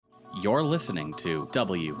You're listening to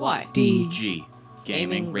What? WDG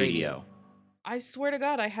Gaming Radio. I swear to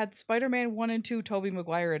God, I had Spider-Man 1 and 2 Tobey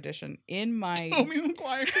Maguire edition in my... Tobey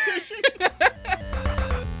Maguire edition?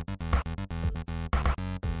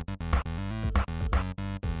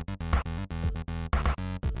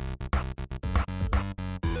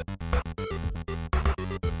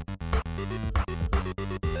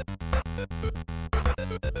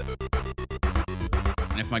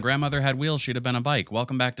 And if my grandmother had wheels, she'd have been a bike.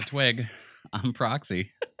 Welcome back to Twig. I'm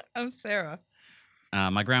Proxy. I'm Sarah.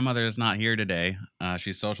 My grandmother is not here today.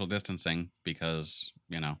 She's social distancing because,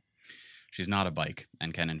 she's not a bike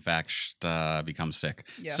and can, in fact, become sick.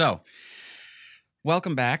 Yeah. So,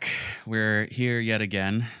 welcome back. We're here yet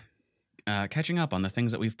again, catching up on the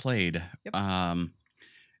things that we've played. Yep.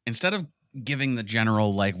 Instead of giving the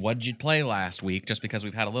general, what'd you play last week, just because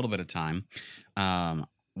we've had a little bit of time,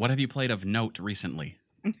 what have you played of note recently?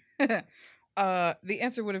 The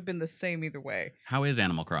answer would have been the same either way. How is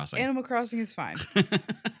Animal Crossing? Animal Crossing is fine.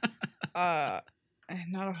 Not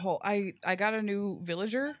a whole... I got a new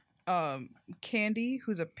villager, Candy,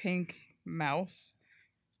 who's a pink mouse,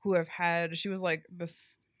 she was like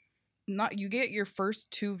this... You get your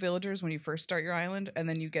first 2 villagers when you first start your island, and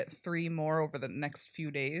then you get 3 more over the next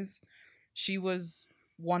few days. She was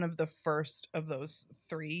one of the first of those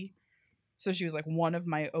 3. So she was like one of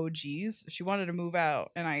my OGs. She wanted to move out,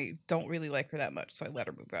 and I don't really like her that much, so I let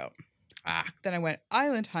her move out. Then I went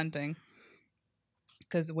island hunting,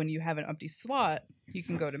 because when you have an empty slot, you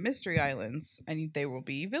can go to Mystery Islands, and there will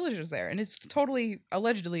be villagers there. And it's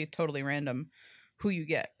allegedly totally random who you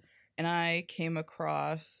get. And I came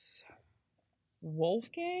across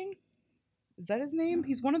Wolfgang? Is that his name?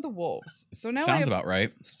 He's one of the wolves. So now Sounds about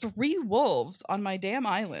right. 3 wolves on my damn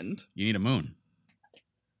island. You need a moon.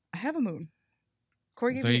 I have a moon.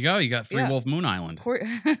 Corey gave there me, you go. You got 3 Wolf Moon Island. Corey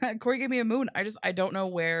gave me a moon. I don't know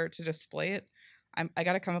where to display it. I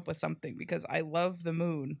got to come up with something because I love the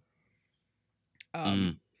moon.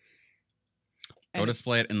 Go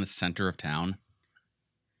display it in the center of town.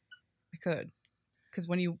 I could. Because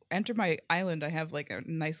when you enter my island, I have like a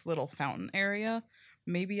nice little fountain area.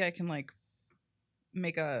 Maybe I can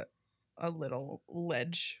make a little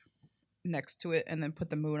ledge next to it and then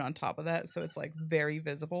put the moon on top of that so it's like very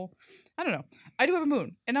visible. I don't know. I do have a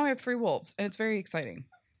moon, and now I have 3 wolves, and it's very exciting.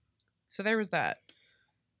 So there was that.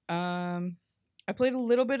 I played a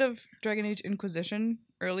little bit of Dragon Age Inquisition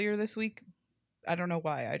earlier this week. I don't know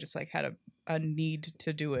why. I just had a need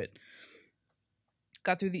to do it.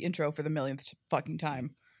 Got through the intro for the millionth fucking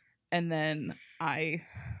time. And then I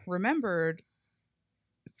remembered,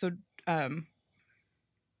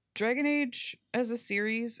 Dragon Age as a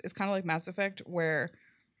series is kind of like Mass Effect, where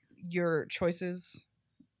your choices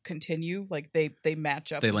continue, they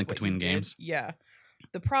match up. They link between games. Yeah.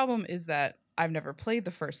 The problem is that I've never played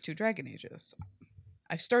the first 2 Dragon Ages.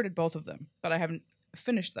 I've started both of them, but I haven't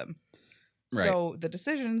finished them. Right. So the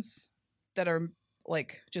decisions that are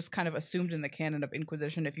just kind of assumed in the canon of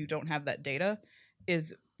Inquisition, if you don't have that data,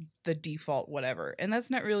 is the default whatever. And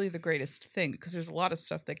that's not really the greatest thing, because there's a lot of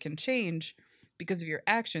stuff that can change because of your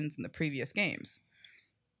actions in the previous games.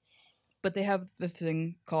 But they have the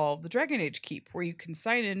thing called the Dragon Age Keep, where you can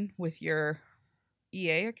sign in with your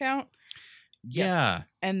EA account. Yeah. Yes.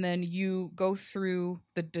 And then you go through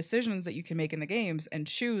the decisions that you can make in the games and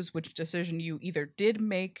choose which decision you either did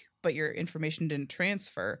make, but your information didn't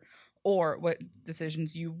transfer, or what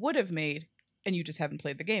decisions you would have made and you just haven't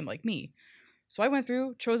played the game, like me. So I went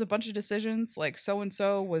through, chose a bunch of decisions, like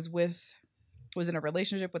so-and-so was in a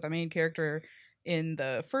relationship with the main character in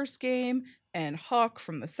the first game, and Hawk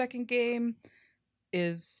from the second game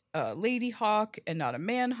is a Lady Hawk and not a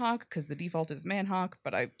Man Hawk, because the default is Man Hawk,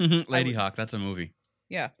 but Lady Hawk, that's a movie.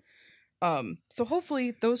 Yeah. So hopefully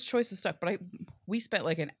those choices stuck, but we spent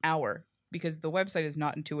an hour because the website is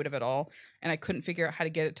not intuitive at all, and I couldn't figure out how to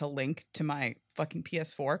get it to link to my fucking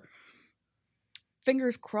PS4.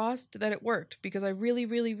 Fingers crossed that it worked, because I really,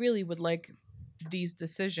 really, really would like these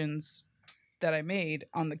decisions that I made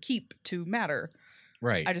on the Keep to matter.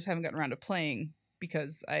 Right. I just haven't gotten around to playing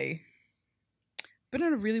because I've been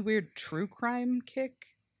on a really weird true crime kick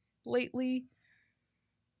lately.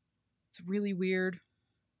 It's really weird.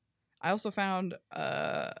 I also found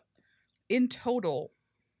in total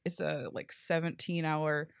it's a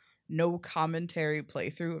 17-hour no commentary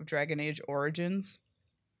playthrough of Dragon Age Origins.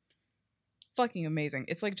 Fucking amazing.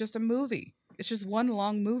 It's just a movie. It's just one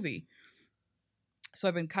long movie. So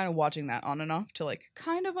I've been kind of watching that on and off to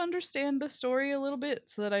kind of understand the story a little bit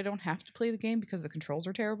so that I don't have to play the game because the controls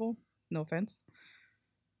are terrible. No offense.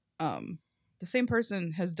 The same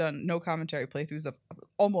person has done no commentary playthroughs of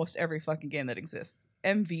almost every fucking game that exists.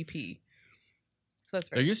 MVP. So that's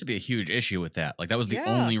There very used to be a huge issue with that. Like, that was the Yeah.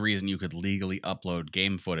 only reason you could legally upload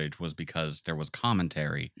game footage was because there was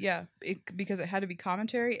commentary. Yeah, because it had to be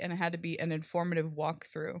commentary and it had to be an informative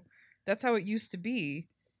walkthrough. That's how it used to be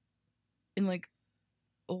in like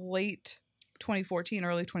late 2014,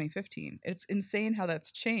 early 2015. It's insane how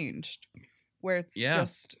that's changed. Where it's Yeah.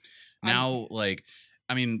 just Now, like,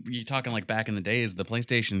 I mean, you're talking like back in the days, the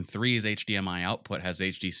PlayStation 3's HDMI output has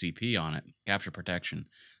HDCP on it, capture protection.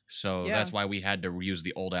 So Yeah. that's why we had to use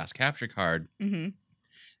the old ass capture card hmm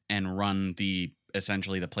and run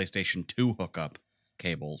essentially the PlayStation 2 hookup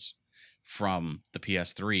cables from the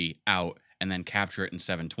PS3 out and then capture it in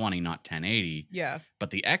 720, not 1080. Yeah, But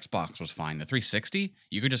the Xbox was fine. The 360,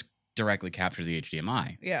 you could just directly capture the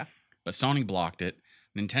HDMI. yeah, But Sony blocked it.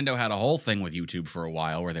 Nintendo had a whole thing with YouTube for a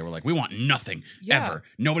while where they were like, we want nothing Yeah. ever.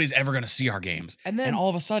 Nobody's ever going to see our games. and then And all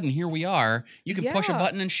of a sudden, here we are. You can push a Yeah.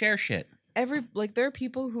 button and share shit. there are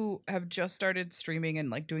people who have just started streaming and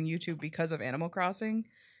like doing YouTube because of Animal Crossing,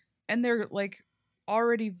 and they're like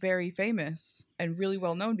already very famous and really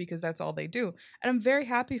well known because that's all they do. And I'm very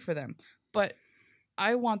happy for them. But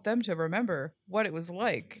I want them to remember what it was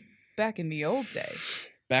like back in the old day.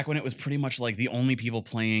 Back when it was pretty much like the only people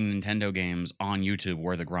playing Nintendo games on YouTube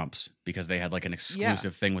were the Grumps because they had like an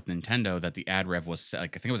exclusive thing with Nintendo that the ad rev was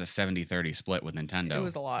like, I think it was a 70-30 split with Nintendo. It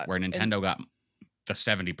was a lot. Where And- Nintendo got the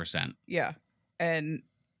 70%. Yeah. And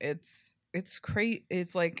it's great.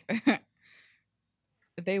 It's like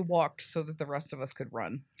they walked so that the rest of us could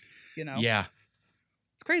run, you know? Yeah.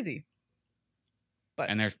 It's crazy.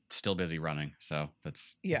 And they're still busy running. So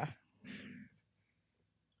that's, Yeah.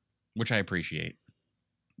 which I appreciate.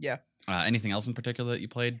 Yeah. Anything else in particular that you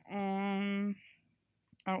played? I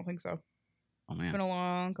don't think so. Oh, It's man. been a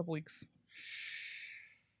long couple weeks.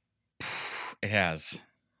 It has.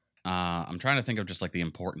 I'm trying to think of just like the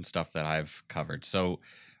important stuff that I've covered. So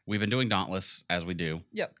we've been doing Dauntless as we do.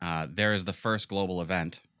 Yep. There is the first global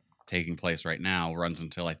event taking place right now. Runs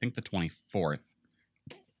until I think the 24th.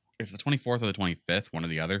 It's the 24th or the 25th, one or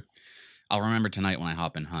the other. I'll remember tonight when I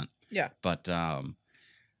hop in Hunt. Yeah. But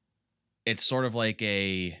it's sort of like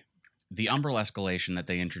the Umbral escalation that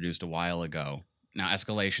they introduced a while ago. Now,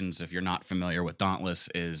 escalations, if you're not familiar with Dauntless,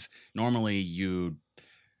 is normally you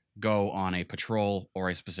go on a patrol or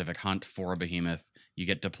a specific hunt for a behemoth. You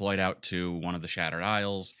get deployed out to one of the Shattered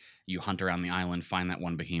Isles. You hunt around the island, find that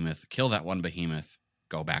one behemoth, kill that one behemoth,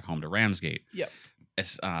 go back home to Ramsgate. Yep.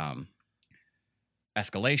 It's,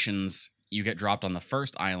 escalations, you get dropped on the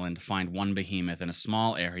first island, find one behemoth in a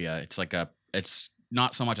small area. It's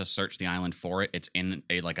not so much a search the island for it. It's in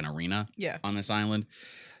like an arena Yeah. on this island.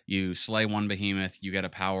 You slay one behemoth, you get a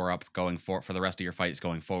power up going for the rest of your fights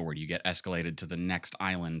going forward. You get escalated to the next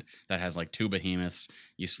island that has like two behemoths.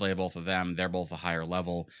 You slay both of them. They're both a higher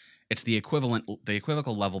level. It's the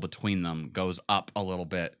equivocal level between them goes up a little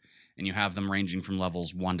bit, and you have them ranging from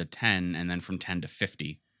levels 1 to 10 and then from 10 to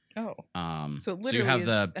 50. Oh. So So you literally have is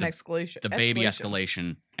the an escalation. the baby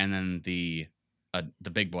escalation and then the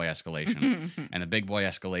big boy escalation. And the big boy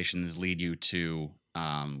escalations lead you to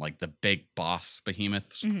like the big boss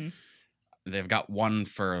behemoths. They've got one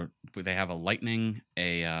they have a lightning,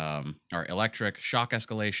 or electric, shock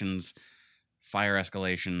escalations, fire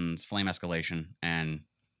escalations, flame escalation, and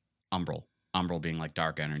umbral. Umbral being like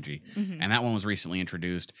dark energy. And that one was recently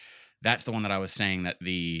introduced. That's the one that I was saying that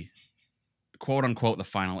the quote unquote the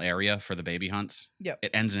final area for the baby hunts. Yep.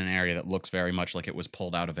 It ends in an area that looks very much like it was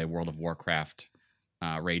pulled out of a World of Warcraft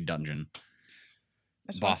raid dungeon.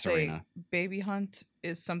 I just want Boss to say, arena. baby hunt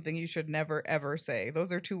is something you should never ever say.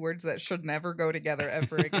 Those are two words that should never go together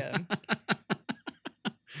ever again.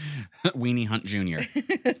 Weenie Hunt Jr.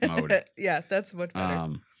 mode. Yeah, that's much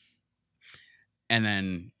better. And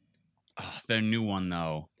then the new one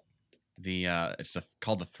though, it's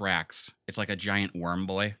called the Thrax. It's like a giant worm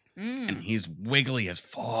boy, and he's wiggly as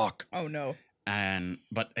fuck. Oh no.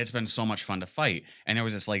 But it's been so much fun to fight. And there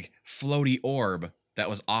was this like floaty orb that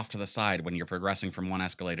was off to the side when you're progressing from one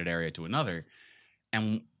escalated area to another.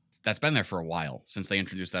 And that's been there for a while since they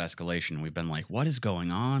introduced that escalation. We've been like, what is going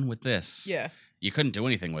on with this? Yeah. You couldn't do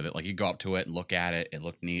anything with it. Like you go up to it and look at it. It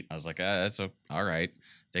looked neat. I was like, that's all right.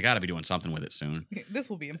 They got to be doing something with it soon. This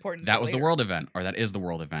will be important. That for was the later. world event, or that is the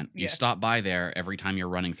world event. You Yeah. stop by there every time you're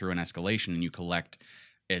running through an escalation and you collect.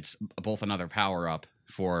 It's both another power up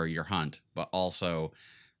for your hunt, but also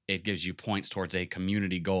it gives you points towards a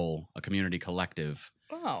community goal, a community collective,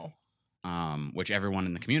 Oh. which everyone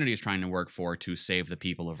in the community is trying to work for to save the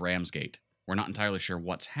people of Ramsgate. We're not entirely sure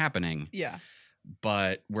what's happening, Yeah.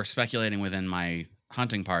 but we're speculating within my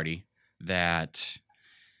hunting party that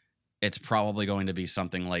it's probably going to be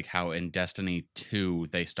something like how in Destiny 2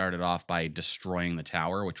 they started off by destroying the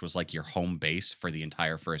tower, which was like your home base for the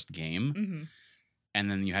entire first game. Mm-hmm. And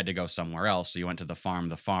then you had to go somewhere else. So you went to the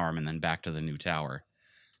farm, and then back to the new tower.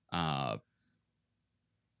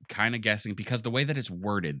 Kind of guessing, because the way that it's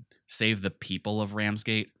worded, save the people of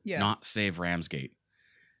Ramsgate, Yeah. not save Ramsgate.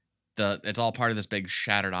 It's all part of this big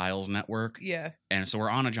Shattered Isles network. Yeah. And so we're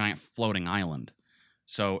on a giant floating island.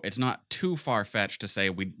 So it's not too far-fetched to say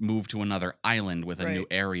we move to another island with a new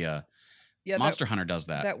area. Yeah, Monster Hunter does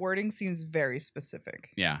that. That wording seems very specific.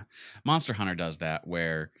 Yeah. Monster Hunter does that,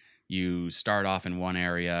 where you start off in one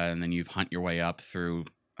area and then you hunt your way up through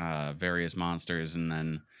various monsters, and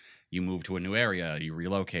then you move to a new area, you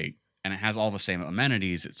relocate. And it has all the same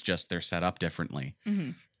amenities, it's just they're set up differently.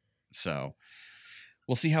 Mm-hmm. So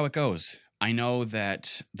we'll see how it goes. I know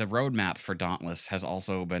that the roadmap for Dauntless has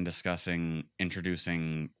also been discussing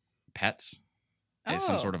introducing pets as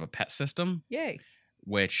some sort of a pet system. Yay.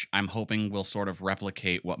 Which I'm hoping will sort of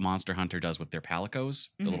replicate what Monster Hunter does with their palicos,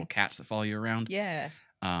 the little cats that follow you around. Yeah.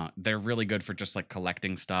 They're really good for just like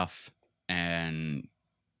collecting stuff and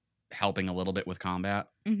helping a little bit with combat,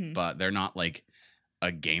 but they're not like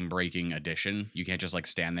a game-breaking addition. You can't just like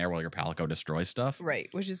stand there while your palico destroys stuff. Right,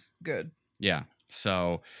 which is good. Yeah.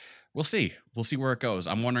 So we'll see. We'll see where it goes.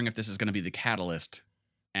 I'm wondering if this is going to be the catalyst,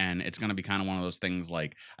 and it's going to be kind of one of those things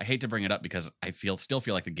like, I hate to bring it up because I still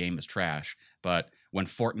feel like the game is trash, but when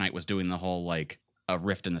Fortnite was doing the whole like a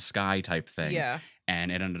rift in the sky type thing, yeah, and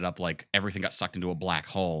it ended up like everything got sucked into a black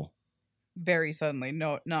hole very suddenly.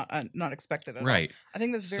 No, not expected at all. Right. I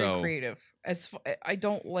think that's very creative. I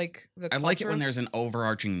don't like the culture. I like it when there's an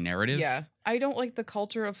overarching narrative. Yeah. I don't like the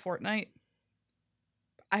culture of Fortnite.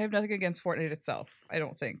 I have nothing against Fortnite itself, I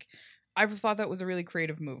don't think. I thought that was a really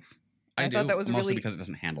creative move. I thought that was mostly really because it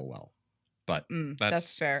doesn't handle well. But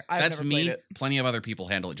that's fair. That's never me. Played it. Plenty of other people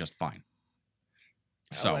handle it just fine.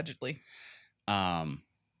 So, allegedly.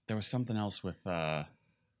 There was something else with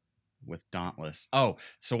Dauntless. Oh,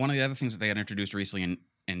 so one of the other things that they had introduced recently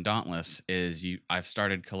in Dauntless is I've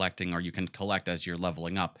started collecting, or you can collect as you're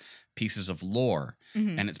leveling up, pieces of lore.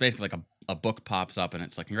 And it's basically like a book pops up and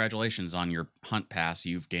it's like, congratulations on your hunt pass,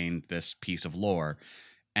 you've gained this piece of lore.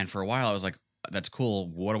 And for a while I was like, that's cool,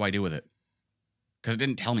 what do I do with it? Because it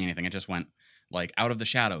didn't tell me anything. It just went like, out of the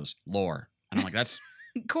shadows, lore. And I'm like, that's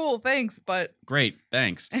cool, thanks, but great,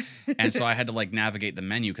 thanks. And so I had to like navigate the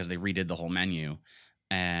menu because they redid the whole menu,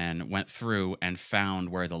 and went through and found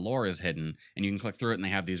where the lore is hidden. And you can click through it and they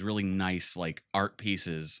have these really nice like art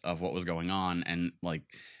pieces of what was going on. And like,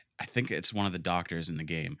 I think it's one of the doctors in the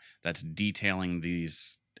game that's detailing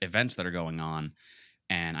these events that are going on.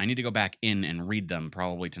 And I need to go back in and read them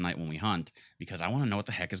probably tonight when we hunt, because I want to know what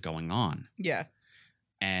the heck is going on. Yeah.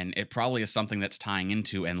 And it probably is something that's tying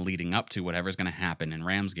into and leading up to whatever's going to happen in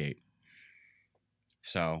Ramsgate.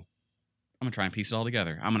 So I'm going to try and piece it all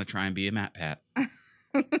together. I'm going to try and be a MatPat.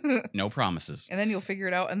 No promises. And then you'll figure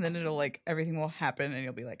it out, and then it'll like, everything will happen, and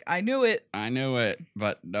you'll be like, I knew it. I knew it,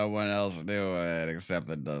 but no one else knew it except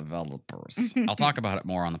the developers. I'll talk about it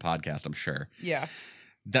more on the podcast, I'm sure. Yeah.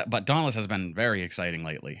 But Dauntless has been very exciting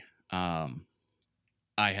lately. I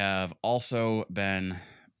have also been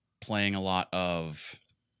playing a lot of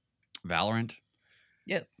Valorant.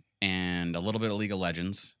 Yes. And a little bit of League of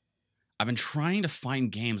Legends. I've been trying to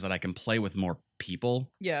find games that I can play with more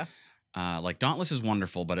people. Yeah. Like Dauntless is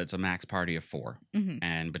wonderful, but it's a max party of 4.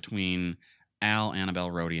 And between Al,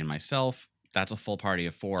 Annabelle, Rhodey, and myself, that's a full party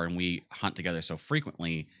of 4, and we hunt together so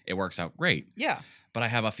frequently, it works out great. Yeah. But I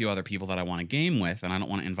have a few other people that I want to game with, and I don't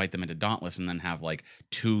want to invite them into Dauntless and then have like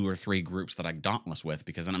 2 or 3 groups that I Dauntless with,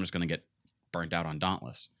 because then I'm just going to get burnt out on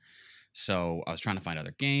Dauntless. So I was trying to find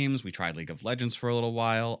other games. We tried League of Legends for a little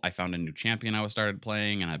while. I found a new champion I started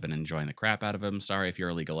playing, and I've been enjoying the crap out of him. Sorry if you're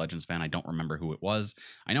a League of Legends fan. I don't remember who it was.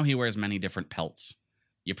 I know he wears many different pelts.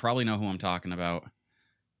 You probably know who I'm talking about.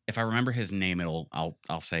 If I remember his name, I'll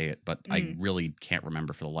say it, but I really can't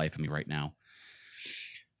remember for the life of me right now.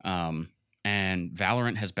 And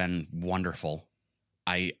Valorant has been wonderful.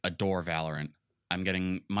 I adore Valorant. I'm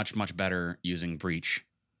getting much, much better using Breach,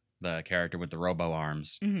 the character with the robo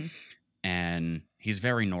arms. And he's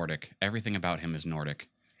very Nordic. Everything about him is Nordic.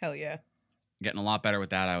 Hell yeah. Getting a lot better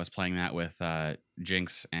with that. I was playing that with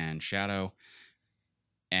Jinx and Shadow.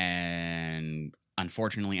 And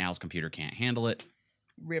unfortunately, Al's computer can't handle it.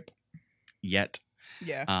 Rip. Yet.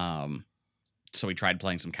 Yeah. So we tried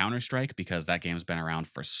playing some Counter-Strike, because that game's been around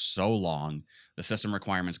for so long. The system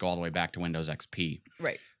requirements go all the way back to Windows XP.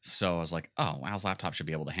 Right. So I was like, oh, Al's laptop should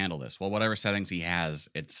be able to handle this. Well, whatever settings he has,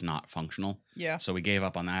 it's not functional. Yeah. So we gave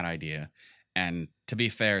up on that idea. And to be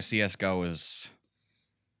fair, CSGO is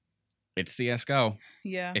It's CS:GO.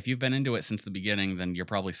 Yeah. If you've been into it since the beginning, then you're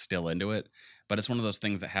probably still into it. But it's one of those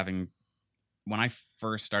things that when I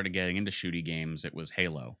first started getting into shooty games, it was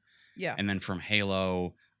Halo. Yeah. And then from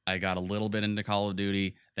Halo, I got a little bit into Call of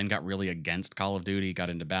Duty, then got really against Call of Duty, got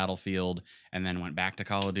into Battlefield, and then went back to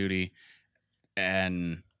Call of Duty.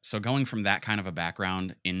 And so going from that kind of a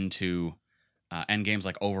background into end games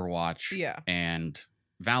like Overwatch Yeah. and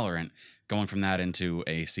Valorant, going from that into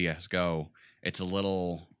a CS:GO, it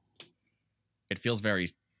feels very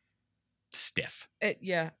stiff.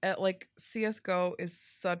 Like CS:GO is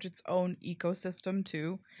such its own ecosystem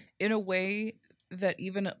too, in a way that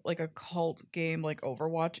even like a cult game like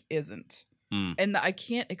Overwatch isn't. And I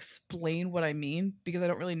can't explain what I mean because I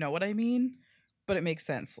don't really know what I mean, but it makes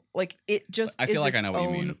sense. Like it just I feel is like I its know what you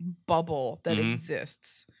own mean. bubble that Mhm.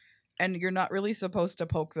 exists, and you're not really supposed to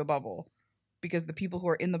poke the bubble because the people who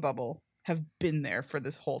are in the bubble have been there for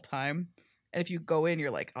this whole time. And if you go in,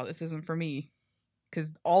 you're like, oh, this isn't for me.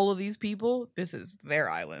 Because all of these people, this is their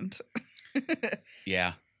island.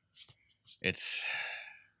 Yeah. It's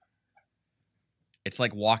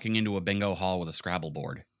like walking into a bingo hall with a Scrabble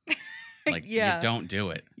board. Like, Yeah. you don't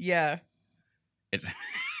do it. Yeah. It's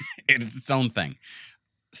its own thing.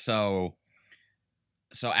 So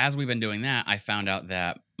as we've been doing that, I found out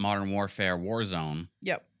that Modern Warfare Warzone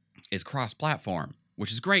Yep. is cross-platform,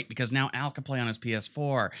 which is great because now Al can play on his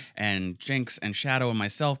PS4 and Jinx and Shadow and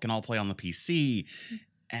myself can all play on the PC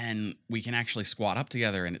and we can actually squat up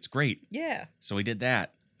together and it's great. Yeah. So we did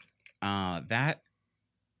that. That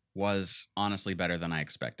was honestly better than I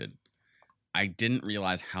expected. I didn't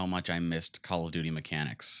realize how much I missed Call of Duty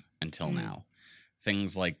mechanics until now.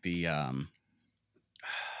 Things like the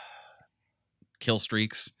kill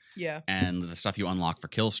streaks. Yeah. And the stuff you unlock for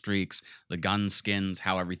kill streaks, the gun skins,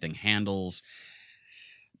 how everything handles,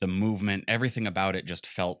 the movement, everything about it just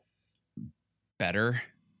felt better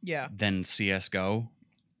Yeah. than CS:GO.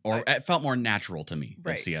 Or it felt more natural to me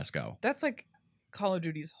than Right. CS:GO. That's like Call of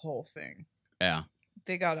Duty's whole thing. Yeah.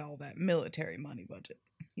 They got all that military money budget,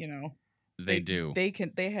 you know. They do. They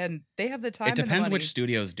have the time. It depends and the which money.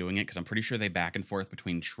 studio is doing it because I'm pretty sure they back and forth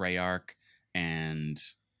between Treyarch and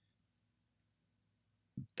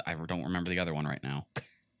I don't remember the other one right now.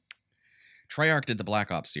 Treyarch did the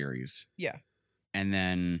Black Ops series. Yeah. And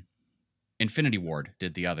then Infinity Ward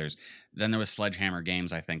did the others. Then there was Sledgehammer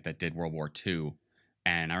Games, I think, that did World War II.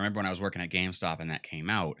 And I remember when I was working at GameStop and that came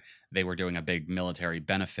out, they were doing a big military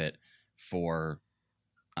benefit for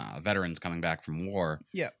veterans coming back from war.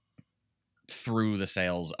 Yeah. Through the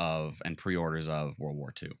sales of and pre-orders of World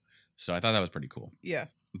War II. So I thought that was pretty cool. Yeah.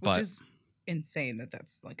 But Which is insane that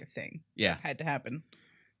that's like a thing. yeah. That had to happen.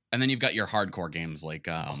 And then you've got your hardcore games like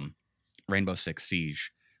Rainbow Six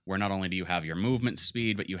Siege, where not only do you have your movement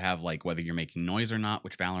speed, but you have like whether you're making noise or not,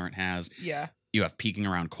 which Valorant has. Yeah. You have peeking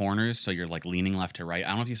around corners, so you're like leaning left to right. I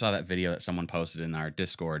don't know if you saw that video that someone posted in our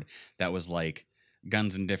Discord that was like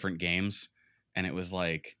guns in different games, and it was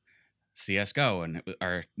like CS:GO and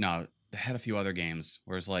they had a few other games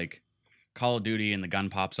where it's like Call of Duty and the gun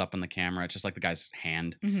pops up on the camera. It's just like the guy's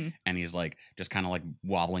hand, and he's like just kind of like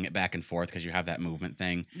wobbling it back and forth because you have that movement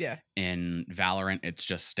thing. Yeah. In Valorant, it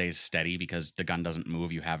just stays steady because the gun doesn't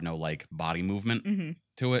move. You have no like body movement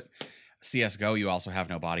to it. CS:GO, you also have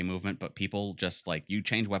no body movement, but people just like you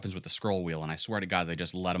change weapons with the scroll wheel, and I swear to God, they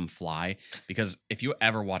just let them fly. Because if you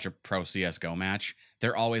ever watch a pro CS:GO match,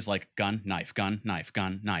 they're always like gun, knife, gun, knife,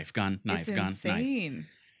 gun, knife, gun, knife, It's gun, insane. knife.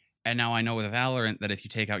 And now I know with Valorant that if you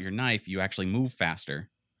take out your knife, you actually move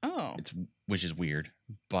faster. Oh. Which is weird,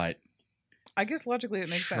 but I guess logically it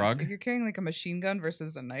makes Shrug. sense. If you're carrying like a machine gun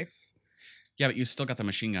versus a knife. yeah, but you still got the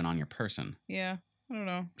machine gun on your person. Yeah. I don't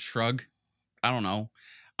know. Shrug. I don't know.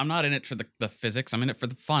 I'm not in it for the physics. I'm in it for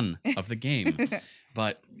the fun of the game.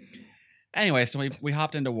 But anyway, so we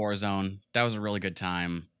hopped into Warzone. That was a really good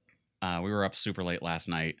time. We were up super late last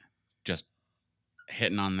night, just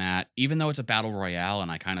hitting on that. Even though it's a battle royale, and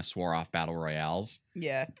I kind of swore off battle royales.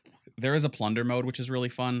 Yeah. There is a plunder mode, which is really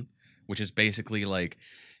fun, which is basically like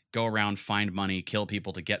go around, find money, kill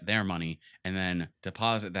people to get their money, and then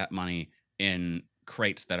deposit that money in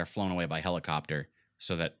crates that are flown away by helicopter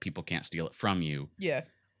so that people can't steal it from you. Yeah.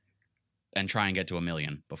 And try and get to 1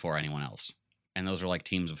 million before anyone else. And those are like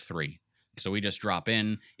teams of 3. So we just drop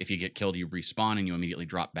in. If you get killed, you respawn and you immediately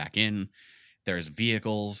drop back in. There's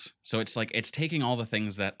vehicles. So it's like it's taking all the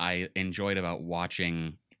things that I enjoyed about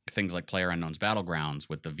watching things like PlayerUnknown's Battlegrounds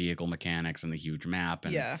with the vehicle mechanics and the huge map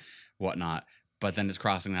and whatnot, but then just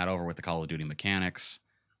crossing that over with the Call of Duty mechanics.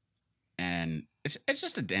 And it's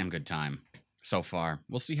just a damn good time so far.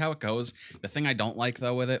 We'll see how it goes. The thing I don't like,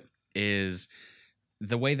 though, with it is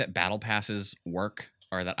the way that battle passes work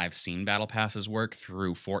or that I've seen battle passes work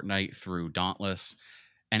through Fortnite, through Dauntless,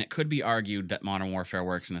 and it could be argued that Modern Warfare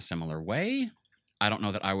works in a similar way. I don't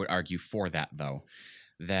know that I would argue for that, though.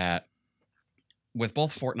 That with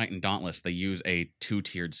both Fortnite and Dauntless, they use a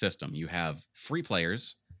 2-tiered system. You have free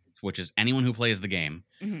players, which is anyone who plays the game.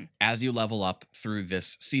 Mhm. As you level up through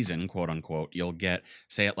this season, quote unquote, you'll get,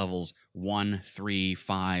 say, at levels 1, 3,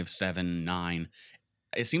 5, 7, 9.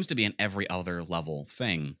 It seems to be an every other level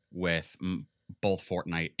thing with both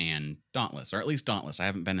Fortnite and Dauntless, or at least Dauntless. I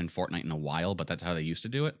haven't been in Fortnite in a while, but that's how they used to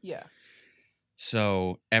do it. Yeah.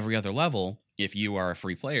 So every other level, if you are a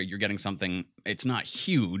free player, you're getting something. It's not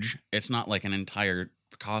huge. It's not like an entire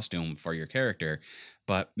costume for your character,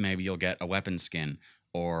 but maybe you'll get a weapon skin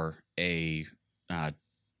or a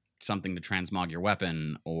something to transmog your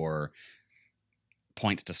weapon or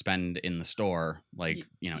points to spend in the store, like,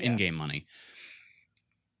 Yeah. in-game money.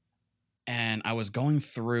 And I was going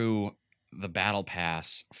through the battle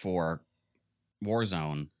pass for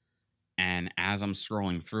Warzone, and as I'm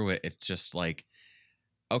scrolling through it, it's just like,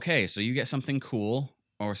 okay, so you get something cool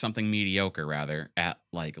or something mediocre rather at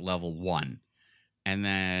like level 1, and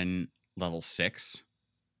then level 6,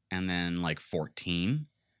 and then like 14,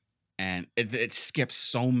 and it skips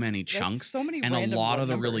so many chunks. That's so many and a random lot low of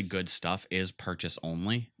the really numbers. good stuff is purchase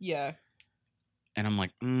only. Yeah. And I'm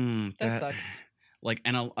like, That sucks. Like,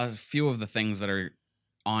 and a few of the things that are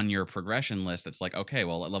on your progression list, it's like, okay,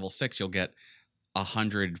 well, at level 6, you'll get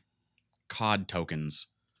 100 COD tokens.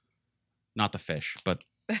 Not the fish, but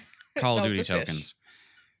Call of No, Duty the fish. tokens.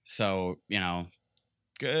 So,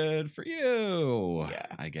 good for you,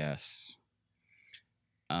 Yeah. I guess.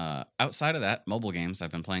 Outside of that, mobile games,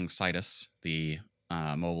 I've been playing Citus, the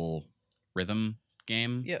mobile rhythm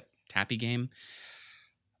game, Yes. tappy game.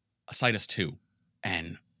 Citus 2.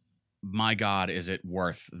 And my God, is it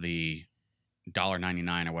worth the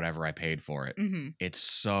 $1.99 or whatever I paid for it. Mm-hmm. It's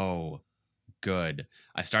so good.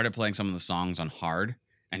 I started playing some of the songs on hard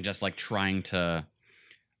and just like trying to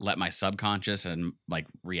let my subconscious and like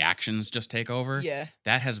reactions just take over. Yeah.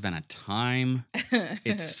 That has been a time.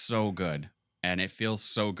 It's so good. And it feels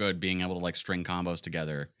so good being able to like string combos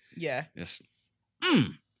together. Yeah. Just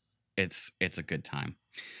it's a good time.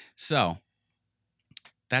 So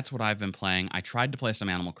that's what I've been playing. I tried to play some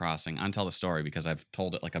Animal Crossing. I'll tell the story because I've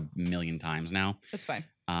told it like a million times now. That's fine.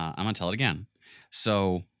 I'm going to tell it again.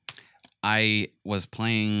 So I was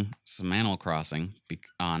playing some Animal Crossing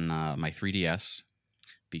on my 3DS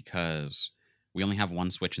because we only have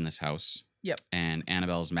one Switch in this house. Yep. And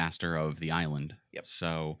Annabelle's master of the island. Yep.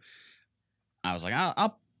 So I was like,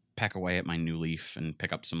 I'll peck away at my new leaf and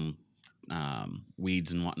pick up some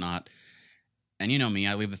weeds and whatnot. And you know me,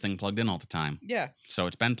 I leave the thing plugged in all the time. Yeah. So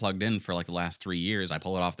it's been plugged in for like the last 3 years. I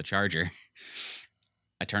pull it off the charger.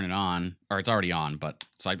 I turn it on, or it's already on, but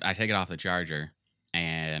so I take it off the charger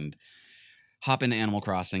and hop into Animal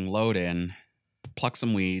Crossing, load in, pluck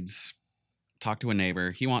some weeds, talk to a neighbor.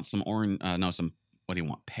 He wants some what do you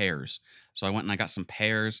want? Pears. So I went and I got some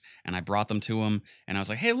pears and I brought them to him and I was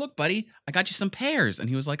like, hey, look, buddy, I got you some pears. And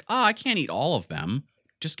he was like, oh, I can't eat all of them.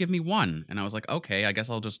 Just give me one. And I was like, okay, I guess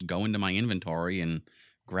I'll just go into my inventory and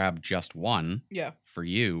grab just one. Yeah. For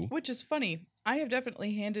you. Which is funny. I have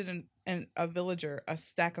definitely handed a villager a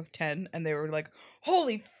stack of 10 and they were like,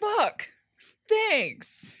 holy fuck,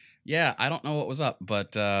 thanks. Yeah, I don't know what was up,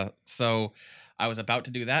 but so I was about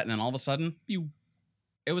to do that and then all of a sudden,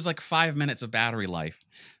 it was like 5 minutes of battery life.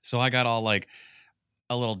 So I got all like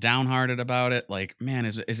a little downhearted about it. Like, man,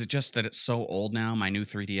 is it just that it's so old now, my new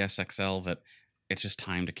 3DS XL, that it's just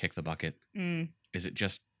time to kick the bucket? Is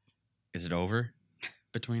it over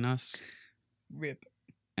between us? Rip.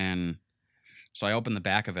 And so I opened the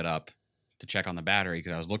back of it up to check on the battery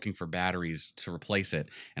because I was looking for batteries to replace it.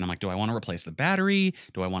 And I'm like, do I want to replace the battery?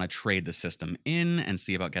 Do I want to trade the system in and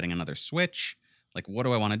see about getting another Switch? Like, what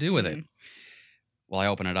do I want to do with it? Well, I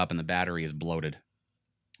open it up and the battery is bloated.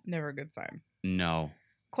 Never a good sign. No.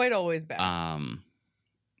 Quite always bad.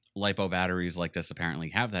 LiPo batteries like this apparently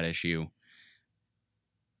have that issue.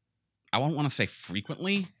 I won't want to say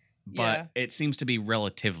frequently, but it seems to be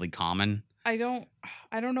relatively common. I don't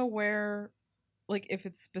know where, like, if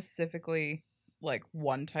it's specifically like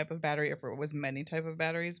one type of battery, if it was many type of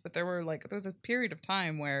batteries, but there was a period of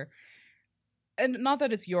time where, and not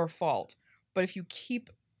that it's your fault, but if you keep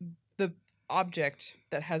the object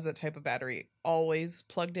that has that type of battery always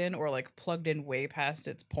plugged in or like plugged in way past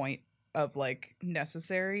its point of like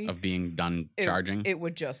necessary of being done charging, it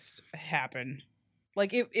would just happen.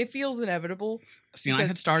 Like, it feels inevitable. See, and I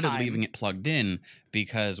had started leaving it plugged in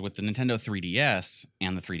because with the Nintendo 3DS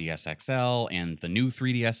and the 3DS XL and the new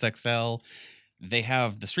 3DS XL, they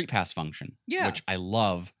have the Street Pass function, Yeah. which I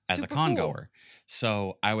love as Super a con cool. goer.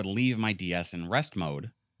 So I would leave my DS in rest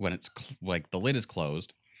mode when it's like the lid is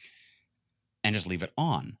closed and just leave it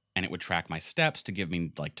on. And it would track my steps to give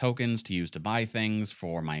me like tokens to use to buy things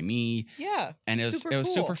for my me. Yeah. And it was cool.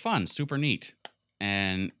 super fun, super neat,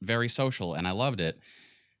 and very social, and I loved it.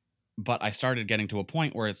 But I started getting to a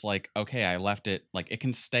point where it's like, okay, I left it, like it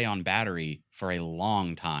can stay on battery for a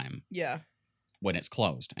long time Yeah. when it's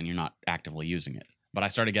closed and you're not actively using it. But I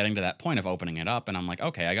started getting to that point of opening it up, and I'm like,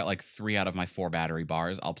 okay, I got like 3 out of my 4 battery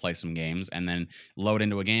bars. I'll play some games and then load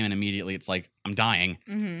into a game, and immediately it's like, I'm dying.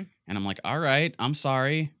 Mm-hmm. And I'm like, all right, I'm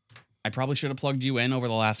sorry. I probably should have plugged you in over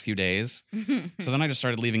the last few days. So then I just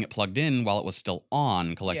started leaving it plugged in while it was still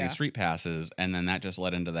on, collecting Yeah. street passes, and then that just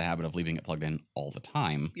led into the habit of leaving it plugged in all the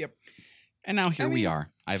time. Yep. And now here we mean, are.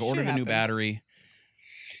 I've shit ordered a new happens. battery.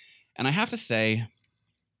 And I have to say,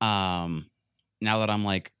 now that I'm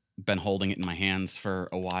like been holding it in my hands for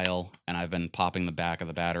a while, and I've been popping the back of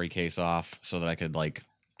the battery case off so that I could like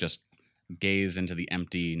just gaze into the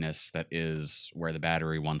emptiness that is where the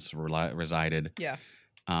battery once resided. Yeah.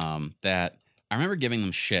 That I remember giving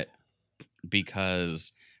them shit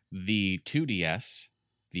because the 2DS,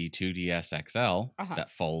 the 2DS XL Uh-huh. that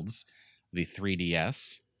folds, the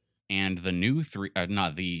 3DS, and the new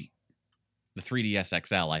the 3DS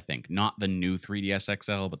XL, I think, not the new 3DS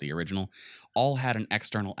XL, but the original, all had an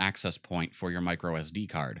external access point for your micro SD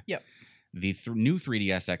card. Yep. The new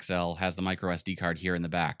 3DS XL has the micro SD card here in the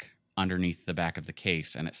back, underneath the back of the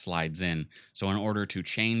case, and it slides in. So in order to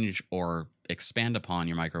change or expand upon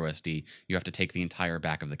your micro SD, you have to take the entire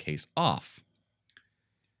back of the case off.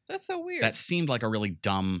 That's so weird. That seemed like a really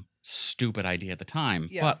dumb, stupid idea at the time,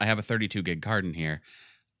 Yeah. but I have a 32 gig card in here.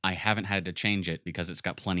 I haven't had to change it because it's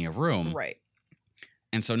got plenty of room. right.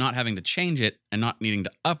 And so not having to change it and not needing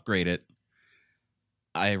to upgrade it,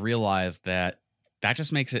 I realized that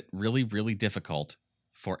just makes it really, really difficult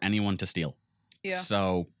for anyone to steal. Yeah.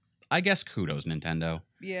 So I guess kudos, Nintendo.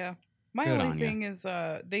 Yeah. My Good only on ya. thing is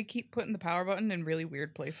they keep putting the power button in really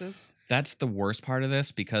weird places. That's the worst part of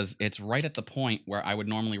this because it's right at the point where I would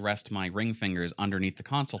normally rest my ring fingers underneath the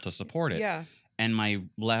console to support it. Yeah. And my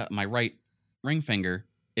right ring finger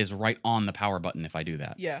is right on the power button if I do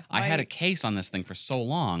that. Yeah. I had a case on this thing for so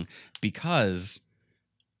long because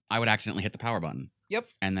I would accidentally hit the power button. Yep.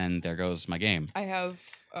 And then there goes my game. I have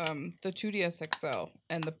the 2DS XL,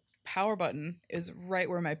 and the power button is right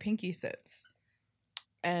where my pinky sits.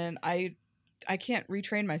 And I can't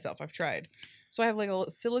retrain myself. I've tried. So I have like a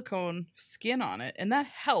silicone skin on it, and that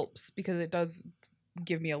helps because it does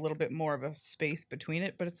give me a little bit more of a space between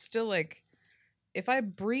it, but it's still like if I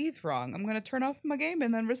breathe wrong, I'm going to turn off my game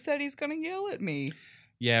and then Rossetti's going to yell at me.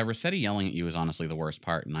 Yeah, Rossetti yelling at you is honestly the worst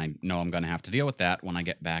part, and I know I'm going to have to deal with that when I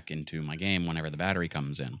get back into my game whenever the battery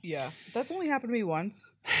comes in. Yeah, that's only happened to me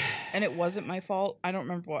once, and it wasn't my fault. I don't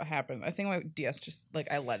remember what happened. I think my DS just,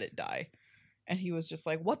 like, I let it die. And he was just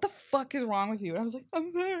like, what the fuck is wrong with you? And I was like,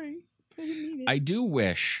 I'm sorry. I didn't mean it. I do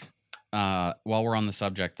wish, while we're on the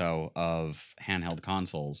subject, though, of handheld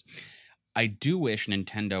consoles, I do wish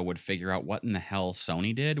Nintendo would figure out what in the hell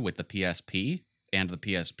Sony did with the PSP and the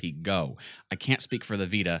PSP Go. I can't speak for the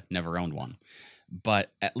Vita, never owned one.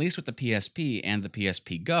 But at least with the PSP and the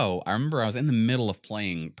PSP Go, I remember I was in the middle of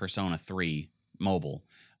playing Persona 3 mobile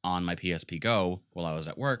on my PSP Go while I was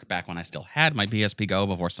at work, back when I still had my PSP Go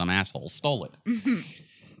before some asshole stole it.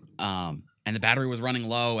 And the battery was running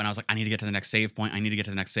low, and I was like, I need to get to the next save point.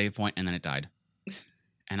 And then it died.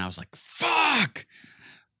 And I was like, fuck!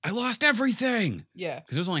 I lost everything! Yeah,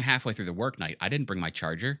 Because it was only halfway through the work night. I didn't bring my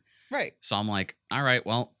charger. right. So I'm like, all right,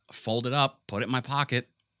 well, fold it up, put it in my pocket.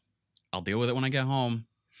 I'll deal with it when I get home.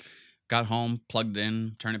 Got home, plugged it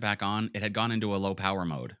in, turned it back on. It had gone into a low power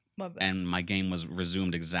mode, Love that. and my game was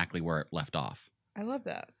resumed exactly where it left off. I love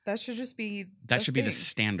that. That should just be That should be the thing.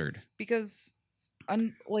 standard. Because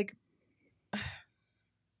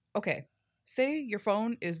okay, say your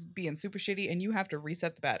phone is being super shitty and you have to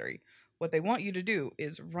reset the battery. What they want you to do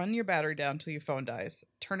is run your battery down till your phone dies,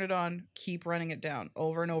 turn it on, keep running it down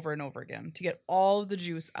over and over and over again to get all of the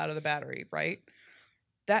juice out of the battery, right?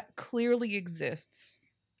 That clearly exists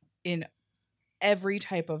in every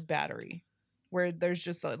type of battery where there's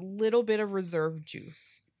just a little bit of reserve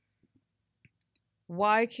juice.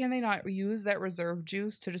 Why can they not use that reserve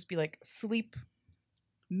juice to just be like sleep,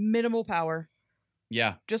 minimal power,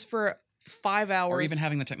 Yeah. just for 5 hours? Or even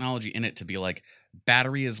having the technology in it to be like,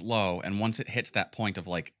 battery is low, and once it hits that point of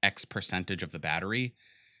like X percentage of the battery,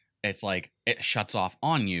 it's like it shuts off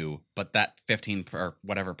on you, but that 15 or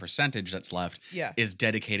whatever percentage that's left Yeah. is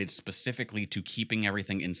dedicated specifically to keeping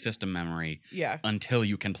everything in system memory Yeah. until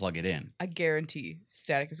you can plug it in. I guarantee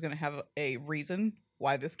Static is going to have a reason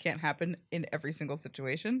why this can't happen in every single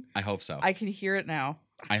situation. I hope so. I can hear it now.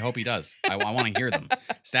 I hope he does. I want to hear them.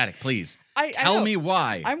 Static, please. I Tell know. me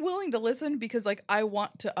why. I'm willing to listen because, like, I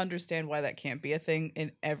want to understand why that can't be a thing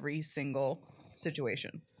in every single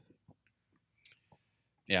situation.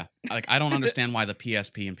 Yeah. Like, I don't understand why the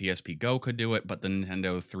PSP and PSP Go could do it, but the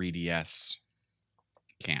Nintendo 3DS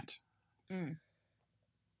can't. Mm.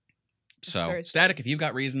 So, very Static, if you've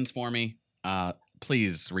got reasons for me,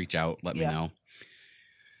 please reach out. Let me know.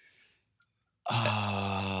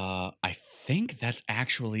 I think that's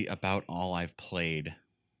actually about all I've played.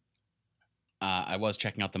 I was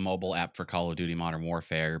checking out the mobile app for Call of Duty Modern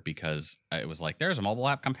Warfare because it was like, there's a mobile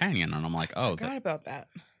app companion. And I'm like, I forgot about that.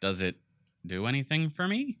 Does it do anything for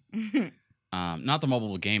me? Not the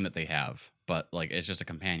mobile game that they have, but like it's just a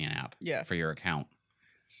companion app for your account.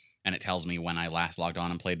 And it tells me when I last logged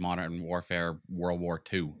on and played Modern Warfare World War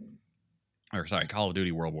II. Or sorry, Call of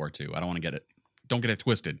Duty World War II. I don't get it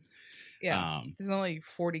twisted. Yeah. There's only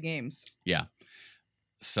 40 games. Yeah.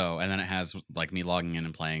 So, and then it has like me logging in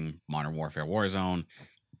and playing Modern Warfare Warzone.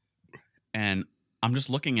 And I'm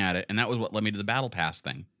just looking at it, and that was what led me to the Battle Pass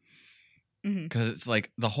thing. Because it's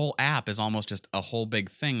like the whole app is almost just a whole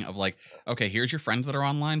big thing of like, okay, here's your friends that are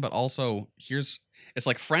online, but also it's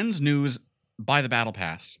like friends news, buy the Battle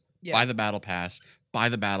Pass, buy the Battle Pass, buy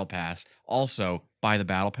the Battle Pass, also buy the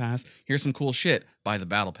Battle Pass. Here's some cool shit, buy the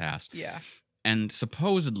Battle Pass. Yeah. And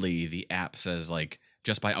supposedly the app says like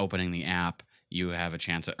just by opening the app, you have a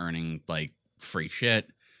chance at earning like free shit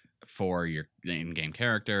for your in-game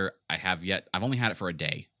character. I've only had it for a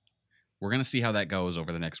day. We're going to see how that goes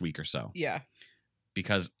over the next week or so. Yeah.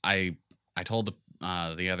 Because I told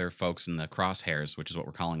the other folks in the crosshairs, which is what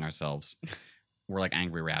we're calling ourselves. We're like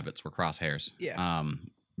angry rabbits. We're crosshairs. Yeah.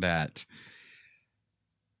 That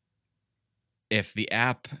if the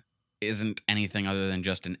app isn't anything other than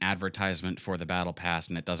just an advertisement for the Battle Pass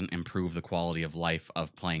and it doesn't improve the quality of life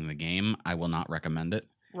of playing the game, I will not recommend it.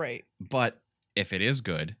 Right. But if it is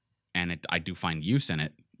good and I do find use in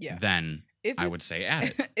it, then I would say add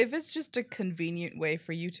it. If it's just a convenient way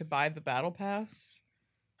for you to buy the Battle Pass,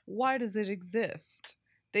 why does it exist?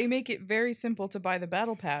 They make it very simple to buy the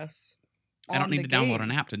Battle Pass. I don't need to download an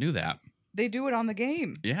app to do that. They do it on the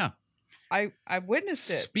game. Yeah. I witnessed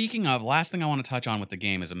it. Speaking of, last thing I want to touch on with the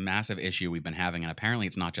game is a massive issue we've been having, and apparently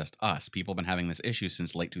it's not just us. People have been having this issue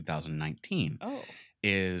since late 2019. Oh.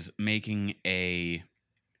 Is making I'm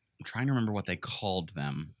trying to remember what they called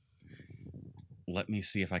them. Let me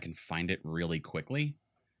see if I can find it really quickly,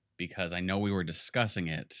 because I know we were discussing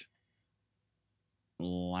it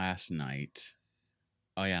last night.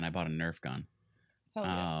 Oh yeah, and I bought a Nerf gun. Hell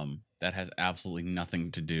yeah. That has absolutely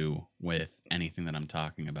nothing to do with anything that I'm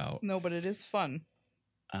talking about. No, but it is fun.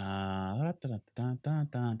 Yeah,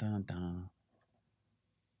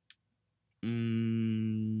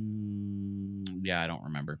 I don't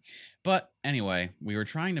remember. But anyway, we were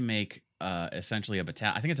trying to make essentially a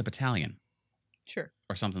battalion. I think it's a battalion. Sure.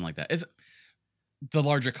 Or something like that. It's the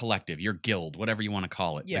larger collective, your guild, whatever you want to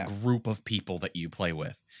call it. Yeah. The group of people that you play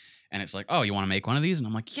with. And it's like, oh, you want to make one of these? And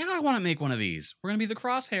I'm like, yeah, I want to make one of these. We're going to be the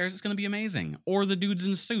crosshairs. It's going to be amazing. Or the dudes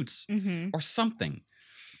in suits. Or something.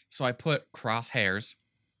 So I put crosshairs,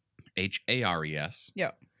 HARES.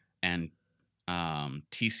 Yeah. And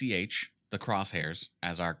TCH, the crosshairs,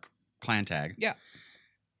 as our clan tag. Yeah.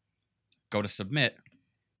 Go to submit.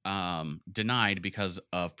 Denied because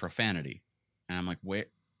of profanity. And I'm like, wait,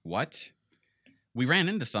 what? We ran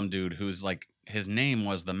into some dude who's like, his name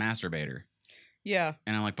was the Masturbator. Yeah.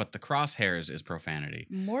 And I'm like, but the crosshairs is profanity.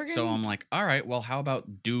 Morgan. So I'm like, all right, well, how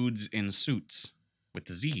about dudes in suits with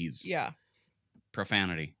the Z's? Yeah.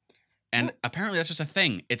 Profanity. And apparently that's just a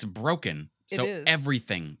thing. It's broken. So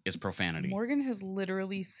everything is profanity. Morgan has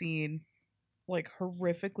literally seen like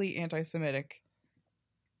horrifically anti-Semitic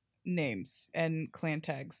names and clan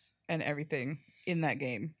tags and everything in that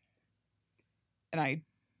game. And I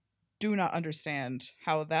do not understand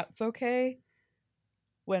how that's okay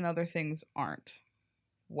when other things aren't.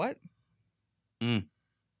 What? I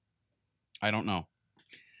don't know.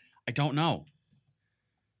 I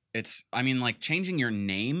mean, like, changing your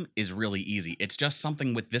name is really easy. It's just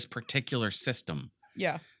something with this particular system.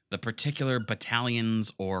 Yeah. The particular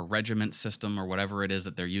battalions or regiment system or whatever it is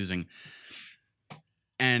that they're using.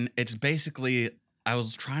 And it's basically, I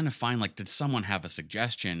was trying to find, like, did someone have a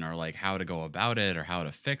suggestion or, like, how to go about it or how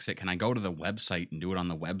to fix it? Can I go to the website and do it on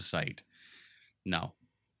the website? No.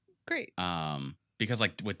 Great. because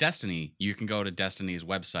like with Destiny, you can go to Destiny's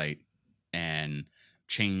website and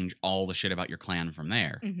change all the shit about your clan from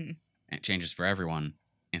there. Mm-hmm. And it changes for everyone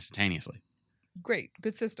instantaneously. Great.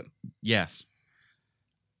 Good system. Yes.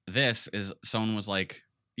 This is someone was like,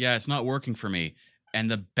 yeah, it's not working for me.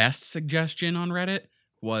 And the best suggestion on Reddit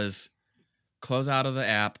was close out of the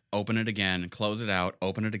app, open it again, close it out,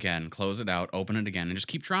 open it again, close it out, open it again, and just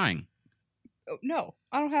keep trying. Oh, no,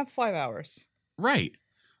 I don't have 5 hours. Right.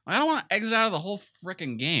 I don't want to exit out of the whole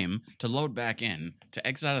freaking game to load back in, to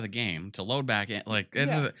exit out of the game to load back in. Like,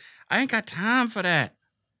 I ain't got time for that.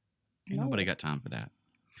 Ain't No. nobody got time for that.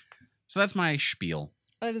 So that's my spiel.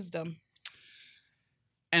 That is dumb.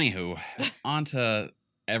 Anywho, on to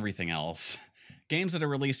everything else. Games that are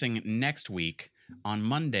releasing next week on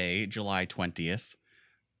Monday, July 20th.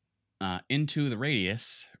 Into the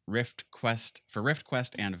Radius, Rift Quest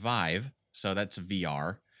and Vive. So that's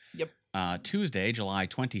VR. Yep. Tuesday, July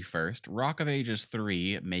 21st, Rock of Ages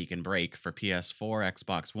 3 Make and Break for PS4,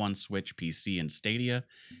 Xbox One, Switch, PC, and Stadia.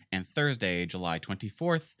 And Thursday, July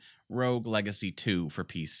 24th, Rogue Legacy 2 for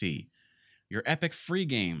PC. Your Epic free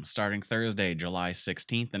game starting Thursday, July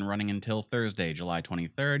 16th and running until Thursday, July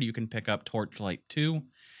 23rd. You can pick up Torchlight 2.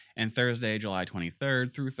 And Thursday, July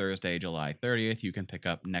 23rd through Thursday, July 30th, you can pick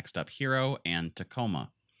up Next Up Hero and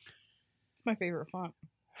Tacoma. It's my favorite font.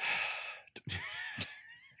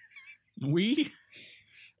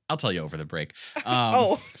 I'll tell you over the break.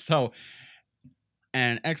 So,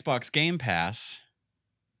 and Xbox Game Pass.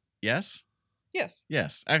 Yes? Yes.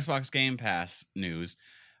 Yes. Xbox Game Pass news.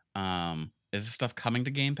 Is this stuff coming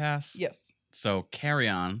to Game Pass? Yes. So, Carry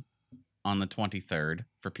On the 23rd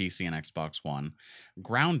for PC and Xbox One.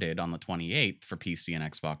 Grounded on the 28th for PC and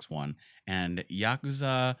Xbox One. And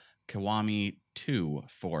Yakuza Kiwami 2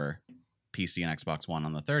 for PC and Xbox One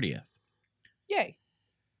on the 30th. Yay.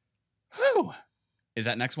 Whew. Is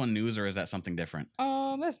that next one news or is that something different?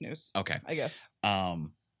 That's news. Okay. I guess.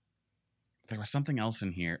 There was something else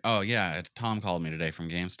in here. Oh yeah, Tom called me today from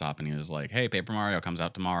GameStop and he was like, "Hey, Paper Mario comes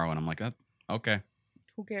out tomorrow," and I'm like, "Okay."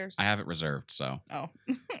 Who cares? I have it reserved, so. Oh,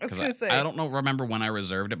 I was gonna say. I don't remember when I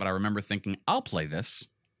reserved it, but I remember thinking I'll play this.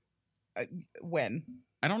 When?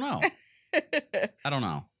 I don't know. I don't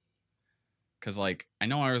know. Because like I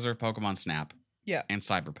know I reserved Pokemon Snap. Yeah. And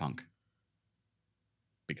Cyberpunk.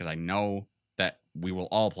 Because I know that we will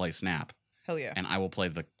all play Snap. Hell yeah. And I will play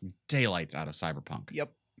the daylights out of Cyberpunk.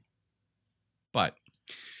 Yep. But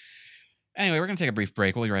anyway, we're going to take a brief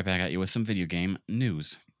break. We'll be right back at you with some video game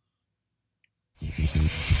news.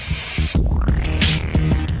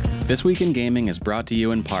 This Week in Gaming is brought to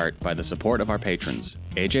you in part by the support of our patrons,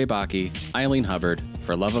 AJ Baki, Eileen Hubbard,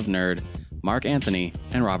 For Love of Nerd, Mark Anthony,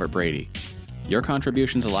 and Robert Brady. Your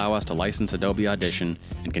contributions allow us to license Adobe Audition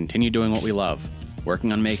and continue doing what we love,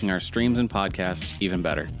 working on making our streams and podcasts even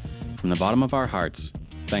better. From the bottom of our hearts,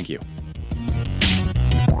 thank you.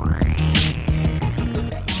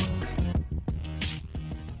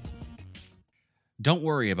 Don't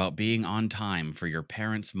worry about being on time for your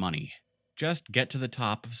parents' money. Just get to the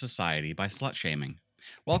top of society by slut-shaming.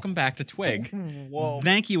 Welcome back to Twig. Whoa.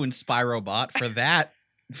 Thank you, InspiroBot, for that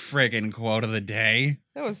friggin' quote of the day.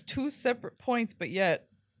 That was 2 separate points, but yet.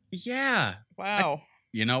 Yeah. Wow.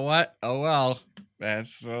 You know what? Oh, well.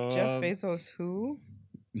 That's... Jeff Bezos who?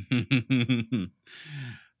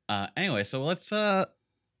 Anyway, so let's,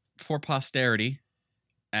 for posterity,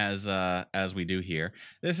 as we do here,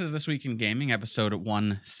 this is This Week in Gaming, episode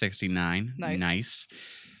 169. Nice.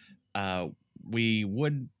 We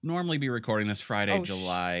would normally be recording this Friday,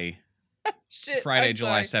 July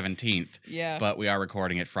 17th. Yeah. But we are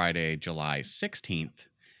recording it Friday, July 16th.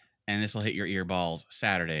 And this will hit your earballs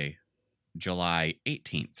Saturday, July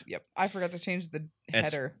 18th. Yep. I forgot to change the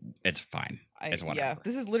header. It's fine. It's whatever. Yeah.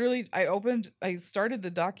 This is literally, I started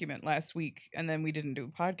the document last week and then we didn't do a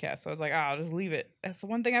podcast. So I was like, I'll just leave it. That's the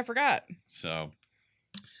one thing I forgot. So,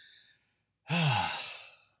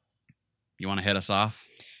 you want to hit us off?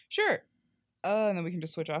 Sure. And then we can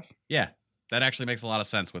just switch off. Yeah. That actually makes a lot of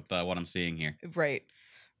sense with what I'm seeing here. Right.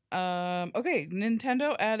 Okay.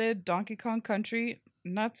 Nintendo added Donkey Kong Country,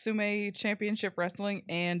 Natsume Championship Wrestling,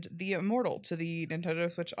 and The Immortal to the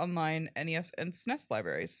Nintendo Switch Online, NES, and SNES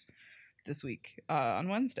libraries this week on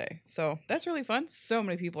Wednesday. So that's really fun. So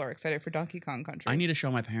many people are excited for Donkey Kong Country. I need to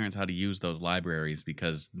show my parents how to use those libraries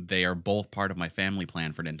because they are both part of my family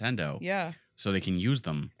plan for Nintendo. Yeah. So they can use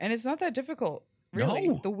them. And it's not that difficult, really.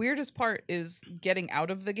 No. The weirdest part is getting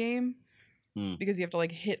out of the game because you have to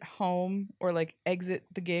like hit home or like exit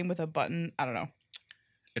the game with a button. I don't know.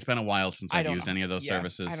 It's been a while since I've used any of those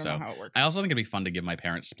services. I don't know how it works. I also think it'd be fun to give my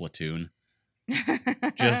parents Splatoon.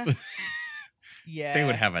 Just yeah. They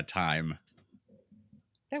would have a time.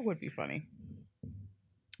 That would be funny.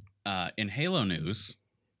 In Halo news,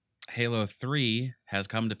 Halo 3 has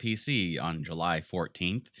come to PC on July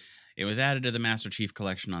 14th. It was added to the Master Chief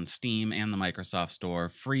Collection on Steam and the Microsoft Store,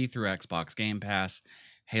 free through Xbox Game Pass.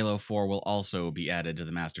 Halo 4 will also be added to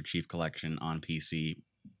the Master Chief Collection on PC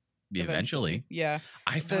eventually. Yeah.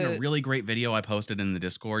 I found a really great video I posted in the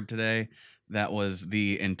Discord today that was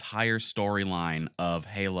the entire storyline of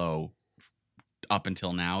Halo up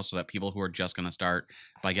until now, so that people who are just going to start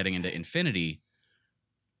by getting into Infinity,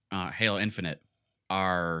 Halo Infinite,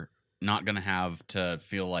 are not going to have to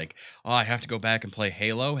feel like, oh, I have to go back and play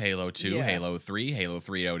Halo, Halo 2, Yeah. Halo 3, Halo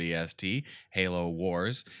 3 ODST, Halo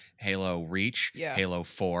Wars, Halo Reach, Yeah. Halo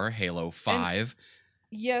 4, Halo 5.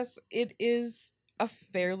 Yes, it is a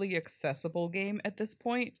fairly accessible game at this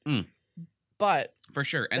point. Mm. But For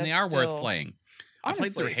sure. And they that's are worth still- playing. I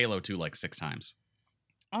played through honestly, Halo 2 like 6 times.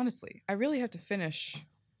 honestly, I really have to finish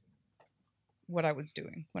what I was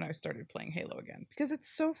doing when I started playing Halo again because it's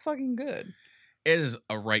so fucking good. It is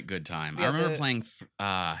a right good time. I Yeah, remember playing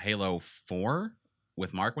Halo 4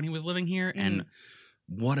 with Mark when he was living here, and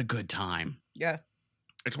what a good time. Yeah.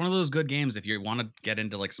 It's one of those good games if you want to get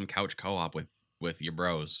into like some couch co-op with your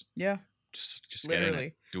bros. Yeah. Just get in Literally.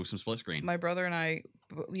 it. Do some split screen. My brother and I,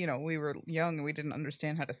 we were young and we didn't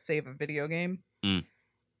understand how to save a video game. Mm.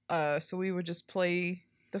 So we would just play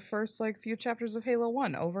the first like few chapters of Halo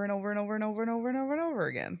 1 over and over and over and over and over and over and over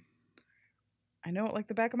again. I know it like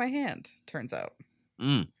the back of my hand, turns out.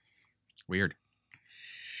 Weird.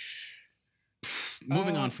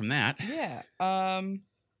 Moving on from that. Yeah.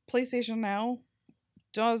 PlayStation Now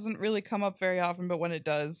doesn't really come up very often, but when it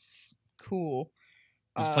does, cool.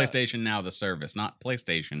 It's PlayStation Now, the service, not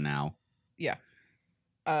PlayStation Now. Yeah.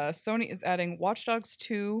 Sony is adding Watch Dogs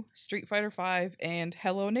 2, Street Fighter 5, and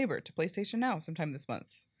Hello Neighbor to PlayStation Now sometime this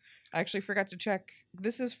month. I actually forgot to check.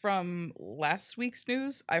 This is from last week's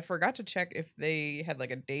news. I forgot to check if they had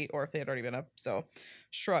like a date or if they had already been up. So,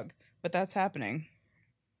 shrug. But that's happening.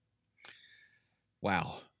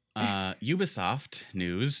 Wow. Ubisoft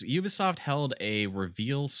news. Ubisoft held a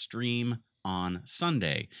reveal stream on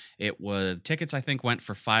Sunday. Tickets, I think, went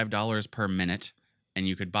for $5 per minute, and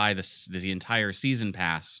you could buy the entire season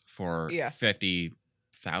pass for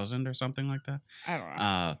 50,000 or something like that. I don't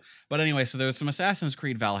know. But anyway, so there was some Assassin's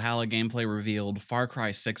Creed Valhalla gameplay revealed, Far Cry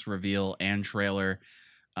 6 reveal and trailer.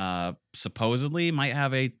 Supposedly might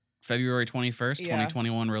have a February 21st,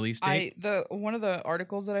 2021 release date. One of the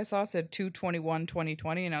articles that I saw said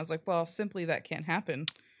 2/21/2020, and I was like, well, simply that can't happen.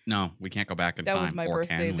 No, we can't go back in time. That was my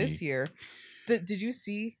birthday this year. Did you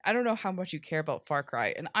see? I don't know how much you care about Far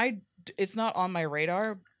Cry, and it's not on my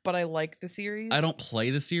radar, but I like the series. I don't play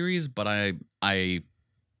the series, but I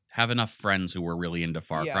have enough friends who were really into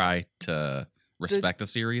Far Cry to respect the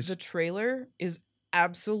series. The trailer is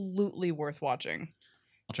absolutely worth watching.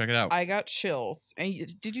 I'll check it out. I got chills. And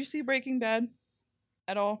did you see Breaking Bad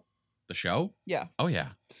at all? The show? Yeah. Oh yeah.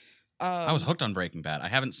 I was hooked on Breaking Bad. I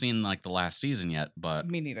haven't seen like the last season yet, but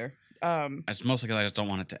me neither. It's mostly because I just don't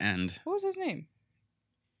want it to end. What was his name?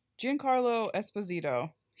 Giancarlo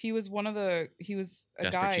Esposito. He was a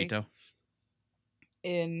guy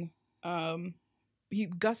in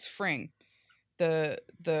Gus Fring,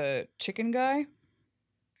 the chicken guy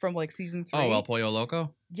from like season 3. Oh, El Pollo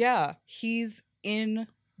Loco? Yeah, he's in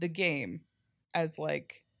the game as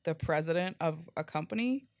like the president of a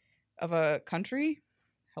country.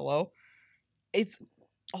 Hello.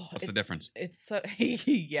 What's the difference? It's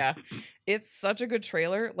yeah. It's such a good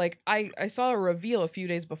trailer. Like I saw a reveal a few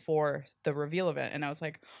days before the reveal event and I was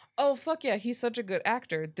like, "Oh fuck yeah, he's such a good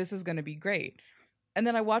actor. This is going to be great." And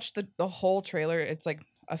then I watched the whole trailer. It's like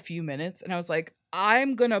a few minutes and I was like,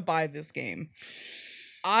 "I'm going to buy this game."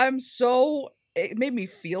 It made me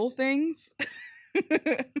feel things.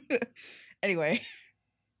 Anyway,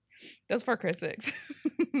 that's Far Cry 6.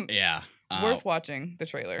 Yeah. Worth watching the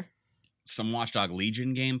trailer. Some Watch Dogs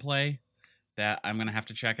Legion gameplay that I'm going to have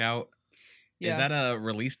to check out. Yeah. Is that a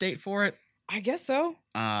release date for it? I guess so.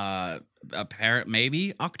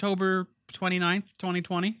 Maybe October 29th,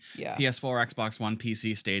 2020. Yeah. PS4, Xbox One,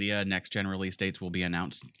 PC, Stadia, next gen release dates will be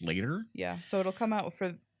announced later. Yeah. So it'll come out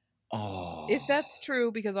for... Oh. If that's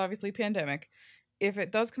true, because obviously pandemic, if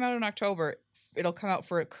it does come out in October, it'll come out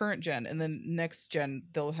for a current gen, and then next gen,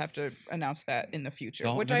 they'll have to announce that in the future,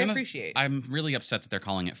 which I appreciate. I'm really upset that they're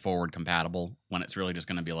calling it forward compatible when it's really just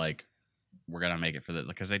going to be like, we're going to make it for the...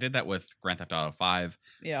 Because they did that with Grand Theft Auto 5.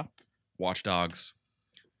 Yeah. Watch Dogs.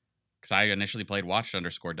 Because I initially played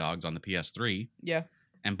Watch_Dogs on the PS3. Yeah.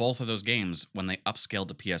 And both of those games, when they upscaled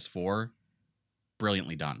to PS4,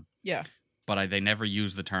 brilliantly done. Yeah. But they never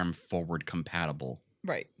used the term forward compatible.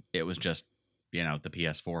 Right. It was just, the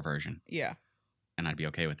PS4 version. Yeah. And I'd be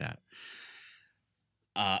okay with that.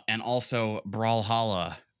 And also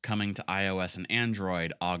Brawlhalla coming to iOS and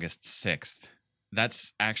Android August 6th.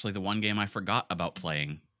 That's actually the one game I forgot about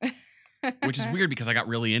playing, which is weird because I got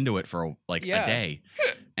really into it for a day.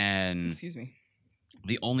 And excuse me.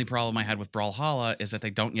 The only problem I had with Brawlhalla is that they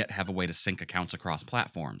don't yet have a way to sync accounts across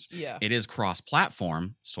platforms. Yeah. It is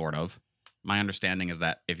cross-platform, sort of. My understanding is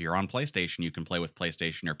that if you're on PlayStation, you can play with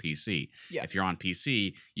PlayStation or PC. Yeah. If you're on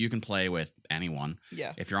PC, you can play with anyone.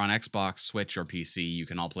 Yeah. If you're on Xbox, Switch, or PC, you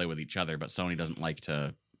can all play with each other, but Sony doesn't like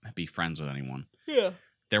to be friends with anyone. Yeah.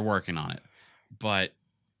 They're working on it. But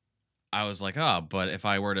I was like, oh, but if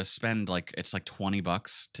I were to spend it's like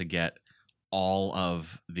 $20 to get all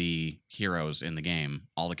of the heroes in the game,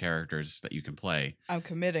 all the characters that you can play. I'm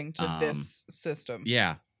committing to this system.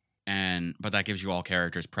 Yeah. But that gives you all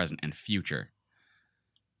characters present and future.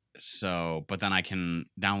 So, but then I can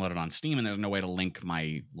download it on Steam and there's no way to link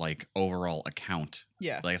my overall account.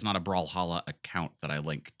 Yeah. It's not a Brawlhalla account that I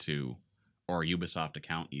link to, or a Ubisoft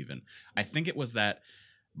account even. I think it was that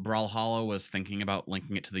Brawlhalla was thinking about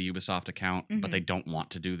linking it to the Ubisoft account, but they don't want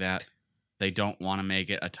to do that. They don't want to make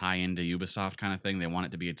it a tie-in to Ubisoft kind of thing. They want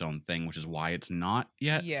it to be its own thing, which is why it's not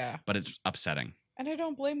yet. Yeah. But it's upsetting. And I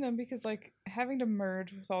don't blame them because, having to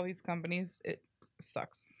merge with all these companies, it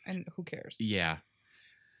sucks. And who cares? Yeah.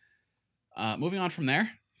 Moving on from there.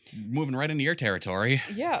 Moving right into your territory.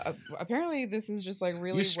 Yeah. Apparently, this is just,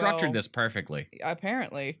 really You structured this perfectly.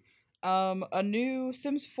 Apparently. A new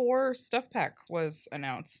Sims 4 stuff pack was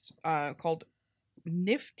announced called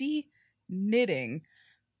Nifty Knitting.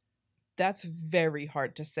 That's very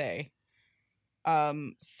hard to say.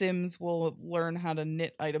 Sims will learn how to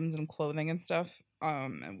knit items and clothing and stuff.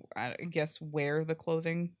 And I guess wear the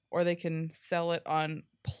clothing, or they can sell it on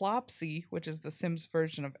Plopsy, which is the Sims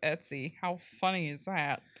version of Etsy. How funny is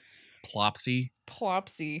that? Plopsy?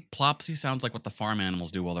 Plopsy. Plopsy sounds like what the farm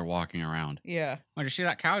animals do while they're walking around. Yeah. Oh, did you see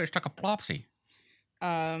that cow? He just took a Plopsy.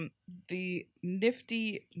 The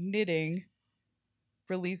Nifty Knitting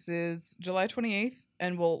releases July 28th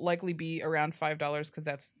and will likely be around $5 because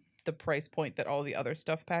that's the price point that all the other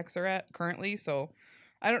stuff packs are at currently. So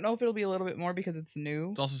I don't know if it'll be a little bit more because it's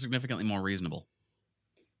new. It's also significantly more reasonable.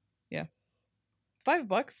 Yeah.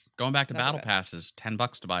 $5. Going back to battle passes,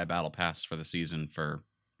 $10 to buy a battle pass for the season for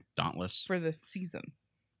Dauntless. For the season.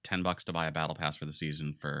 $10 to buy a battle pass for the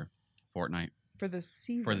season for Fortnite. For the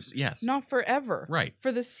season. Yes. Not forever. Right.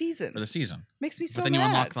 For the season. For the season. Makes me so But then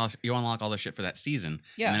mad. you unlock all the shit for that season.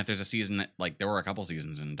 Yeah. And then if there's a season that, there were a couple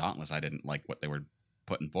seasons in Dauntless, I didn't like what they were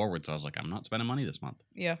putting forward. So I was like, I'm not spending money this month.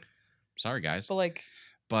 Yeah. Sorry, guys. But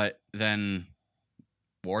But then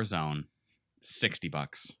Warzone,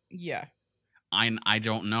 $60. Yeah. I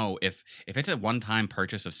don't know if it's a one-time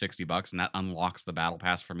purchase of $60 and that unlocks the battle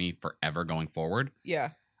pass for me forever going forward.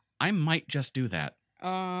 Yeah. I might just do that.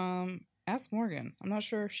 Ask Morgan. I'm not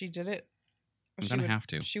sure if she did it. I'm gonna have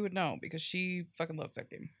to. She would know because she fucking loves that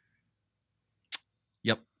game.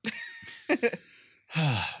 Yep.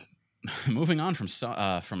 Moving on from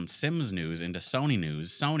Sims news into Sony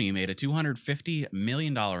news, Sony made a $250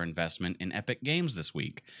 million investment in Epic Games this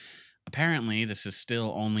week. Apparently, this is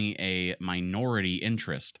still only a minority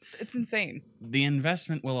interest. It's insane. The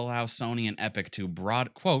investment will allow Sony and Epic to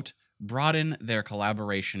broaden their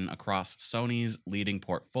collaboration across Sony's leading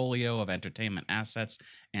portfolio of entertainment assets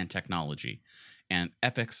and technology, and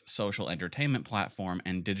Epic's social entertainment platform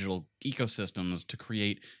and digital ecosystems to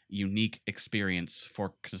create unique experience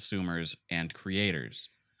for consumers and creators.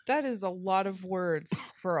 That is a lot of words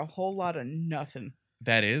for a whole lot of nothing.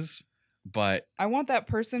 That is, but I want that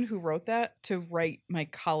person who wrote that to write my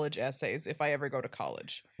college essays if I ever go to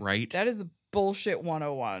college. Right? That is bullshit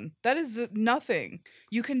 101. That is nothing.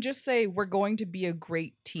 You can just say we're going to be a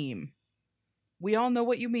great team. We all know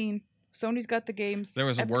what you mean. Sony's got the games. There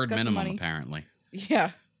was a Epic's word got the minimum, money. apparently.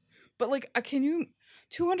 Yeah. But can you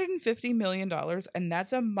 $250 million, and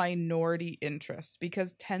that's a minority interest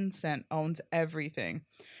because Tencent owns everything.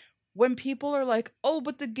 When people are like, oh,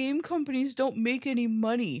 but the game companies don't make any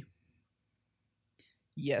money.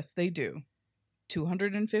 Yes, they do.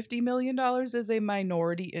 $250 million is a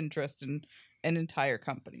minority interest in an entire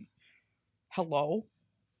company. Hello?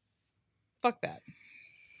 Fuck that.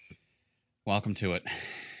 Welcome to it.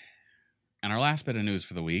 And our last bit of news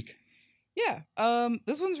for the week. Yeah.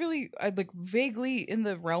 This one's really vaguely in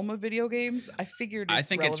the realm of video games. I figured I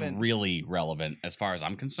think relevant. it's really relevant as far as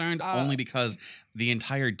I'm concerned, only because the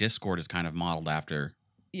entire Discord is kind of modeled after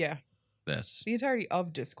this. The entirety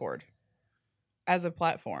of Discord as a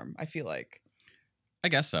platform, I feel like. I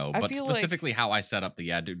guess so, but feel specifically how I set up the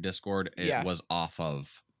Discord, it was off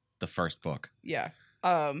of the first book. Yeah.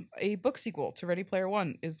 A book sequel to Ready Player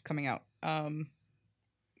One is coming out.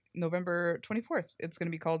 November 24th. It's going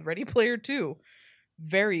to be called Ready Player 2.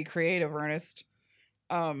 Very creative, Ernest.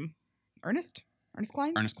 Ernest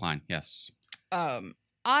Cline? Ernest Cline, yes.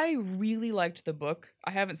 I really liked the book.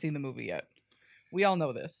 I haven't seen the movie yet. We all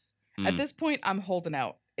know this. At this point, I'm holding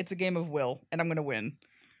out. It's a game of will, and I'm going to win.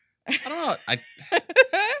 I don't know.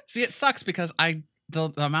 See, it sucks because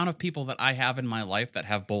the amount of people that I have in my life that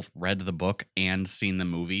have both read the book and seen the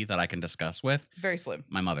movie that I can discuss with. Very slim.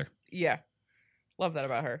 My mother. Yeah. Love that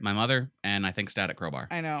about her. My mother, and I think Static Crowbar.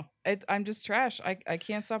 I know. I'm just trash. I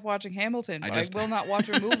can't stop watching Hamilton, but I will not watch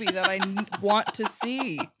a movie that I want to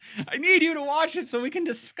see. I need you to watch it so we can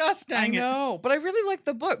discuss, dang it. I know, but I really like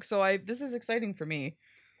the book, so this is exciting for me.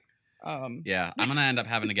 Yeah, I'm going to end up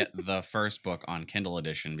having to get the first book on Kindle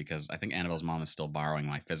edition because I think Annabelle's mom is still borrowing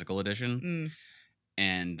my physical edition.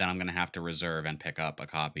 And then I'm going to have to reserve and pick up a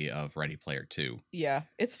copy of Ready Player 2. Yeah,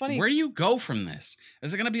 it's funny. Where do you go from this?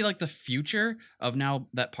 Is it going to be like the future of now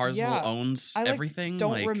that Parzival owns everything? I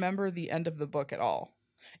don't remember the end of the book at all.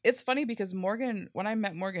 It's funny because Morgan, when I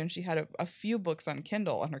met Morgan, she had a few books on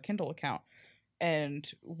Kindle, on her Kindle account. And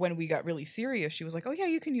when we got really serious, she was like, oh, yeah,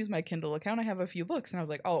 you can use my Kindle account. I have a few books. And I was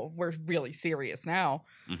like, oh, we're really serious now.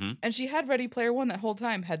 Mm-hmm. And she had Ready Player 1 that whole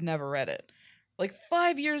time, had never read it. Like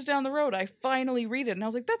 5 years down the road, I finally read it. And I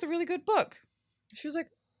was like, that's a really good book. She was like,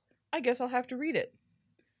 I guess I'll have to read it.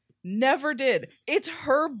 Never did. It's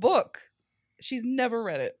her book. She's never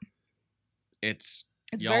read it. It's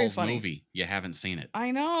very y'all's funny. movie. You haven't seen it. I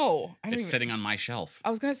know. It's sitting on my shelf. I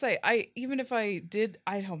was going to say, even if I did,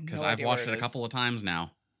 I don't know. Because I've watched it a couple of times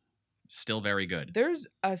now. Still very good. There's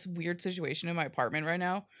a weird situation in my apartment right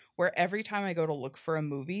now where every time I go to look for a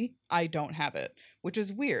movie, I don't have it, which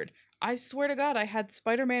is weird. I swear to God, I had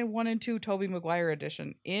Spider-Man 1 and 2 Tobey Maguire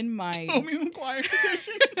edition in my... Tobey Maguire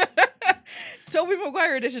edition? Tobey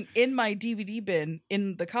Maguire edition in my DVD bin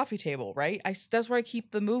in the coffee table, right? That's where I keep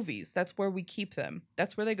the movies. That's where we keep them.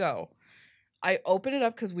 That's where they go. I opened it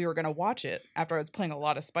up because we were going to watch it after I was playing a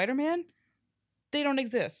lot of Spider-Man. They don't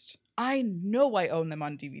exist. I know I own them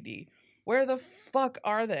on DVD. Where the fuck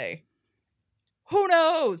are they? Who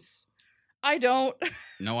knows? I don't.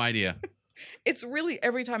 No idea. It's really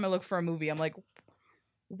every time I look for a movie, I'm like,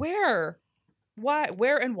 where? Why?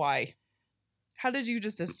 Where and why? How did you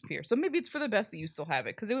just disappear? So maybe it's for the best that you still have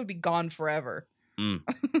it, because it would be gone forever.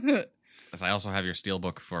 As I also have your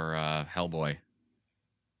steelbook for Hellboy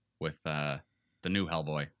with the new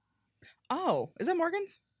Hellboy. Oh, is that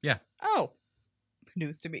Morgan's? Yeah. Oh,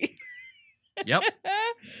 news to me. Yep.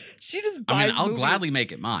 She just buys I'll movies. gladly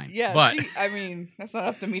make it mine. Yeah, but that's not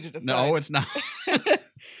up to me to decide. No, it's not.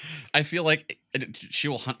 I feel like she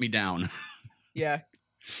will hunt me down. Yeah.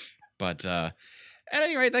 But at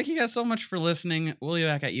any rate, thank you guys so much for listening. We'll be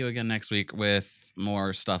back at you again next week with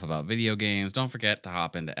more stuff about video games. Don't forget to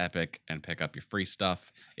hop into Epic and pick up your free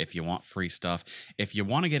stuff if you want free stuff. If you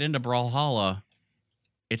want to get into Brawlhalla,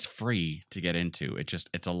 it's free to get into.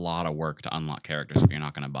 It's a lot of work to unlock characters if you're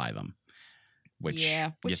not going to buy them. Which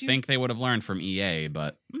you think they would have learned from EA,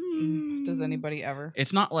 but... Does anybody ever?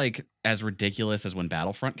 It's not like as ridiculous as when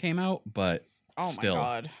Battlefront came out, but still. My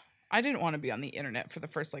God. I didn't want to be on the internet for the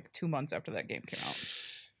first 2 months after that game came out.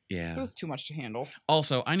 Yeah. It was too much to handle.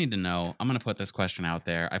 Also, I need to know, I'm going to put this question out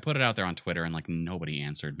there. I put it out there on Twitter and nobody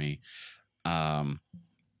answered me.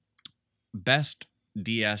 Best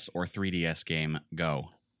DS or 3DS game, go.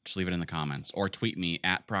 Just leave it in the comments. Or tweet me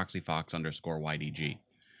at proxyfox_YDG.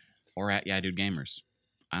 Or at YaDudeGamers.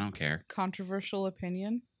 I don't care. Controversial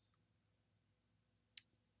opinion.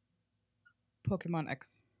 Pokemon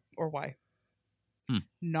X or Y.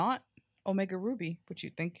 Not Omega Ruby, which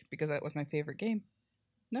you'd think, because that was my favorite game.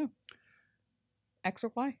 No. X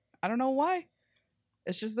or Y. I don't know why.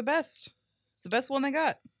 It's just the best. It's the best one they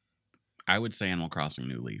got. I would say Animal Crossing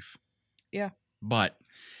New Leaf. Yeah. But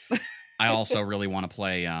I also really want to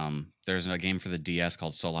play, there's a game for the DS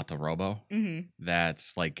called Solata Robo. Mm-hmm.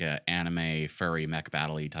 That's like an anime, furry, mech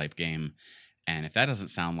battle-y type game. And if that doesn't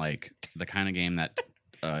sound like the kind of game that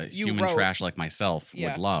human trash like myself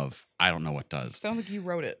would love, I don't know what does. Sounds like you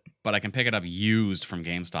wrote it. But I can pick it up used from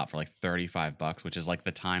GameStop for $35, which is like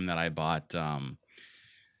the time that I bought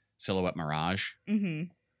Silhouette Mirage. Mm-hmm.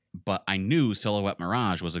 But I knew Silhouette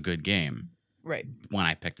Mirage was a good game right when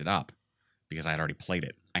I picked it up because I had already played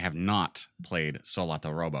it. I have not played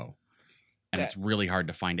Solata Robo. And it's really hard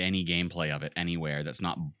to find any gameplay of it anywhere that's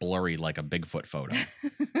not blurry like a Bigfoot photo.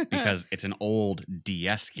 Because it's an old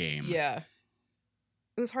DS game. Yeah.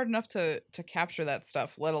 It was hard enough to capture that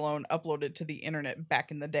stuff, let alone upload it to the internet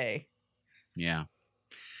back in the day. Yeah.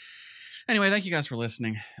 Anyway, thank you guys for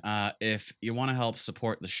listening. If you want to help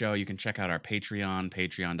support the show, you can check out our Patreon,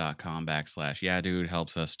 patreon.com/yeahdude.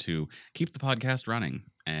 Helps us to keep the podcast running.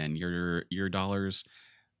 And your dollars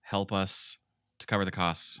help us to cover the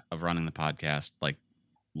costs of running the podcast, like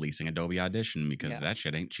leasing Adobe Audition, because that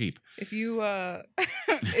shit ain't cheap. If you give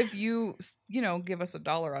us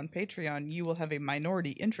 $1 on Patreon, you will have a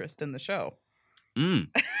minority interest in the show.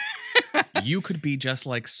 You could be just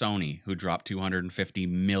like Sony, who dropped $250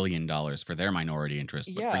 million for their minority interest.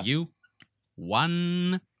 But for you,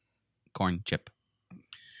 one corn chip.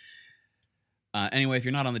 Anyway, if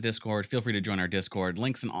you're not on the Discord, feel free to join our Discord.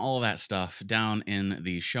 Links and all of that stuff down in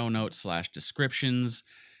the show notes /descriptions.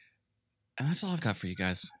 And that's all I've got for you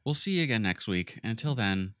guys. We'll see you again next week. And until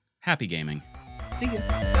then, happy gaming. See ya.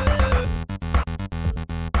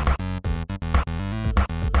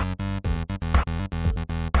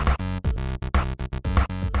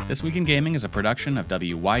 This Week in Gaming is a production of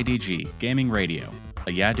WYDG Gaming Radio,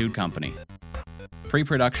 a Yeah Dude company.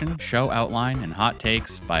 Pre-production, show outline, and hot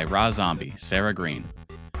takes by Raw Zombie, Sarah Green.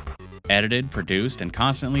 Edited, produced, and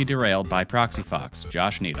constantly derailed by Proxy Fox,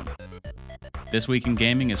 Josh Needham. This Week in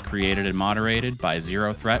Gaming is created and moderated by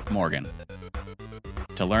Zero Threat Morgan.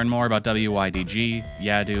 To learn more about WYDG,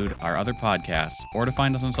 Yeah Dude, our other podcasts, or to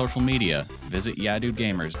find us on social media, visit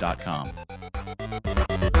YahDudeGamers.com.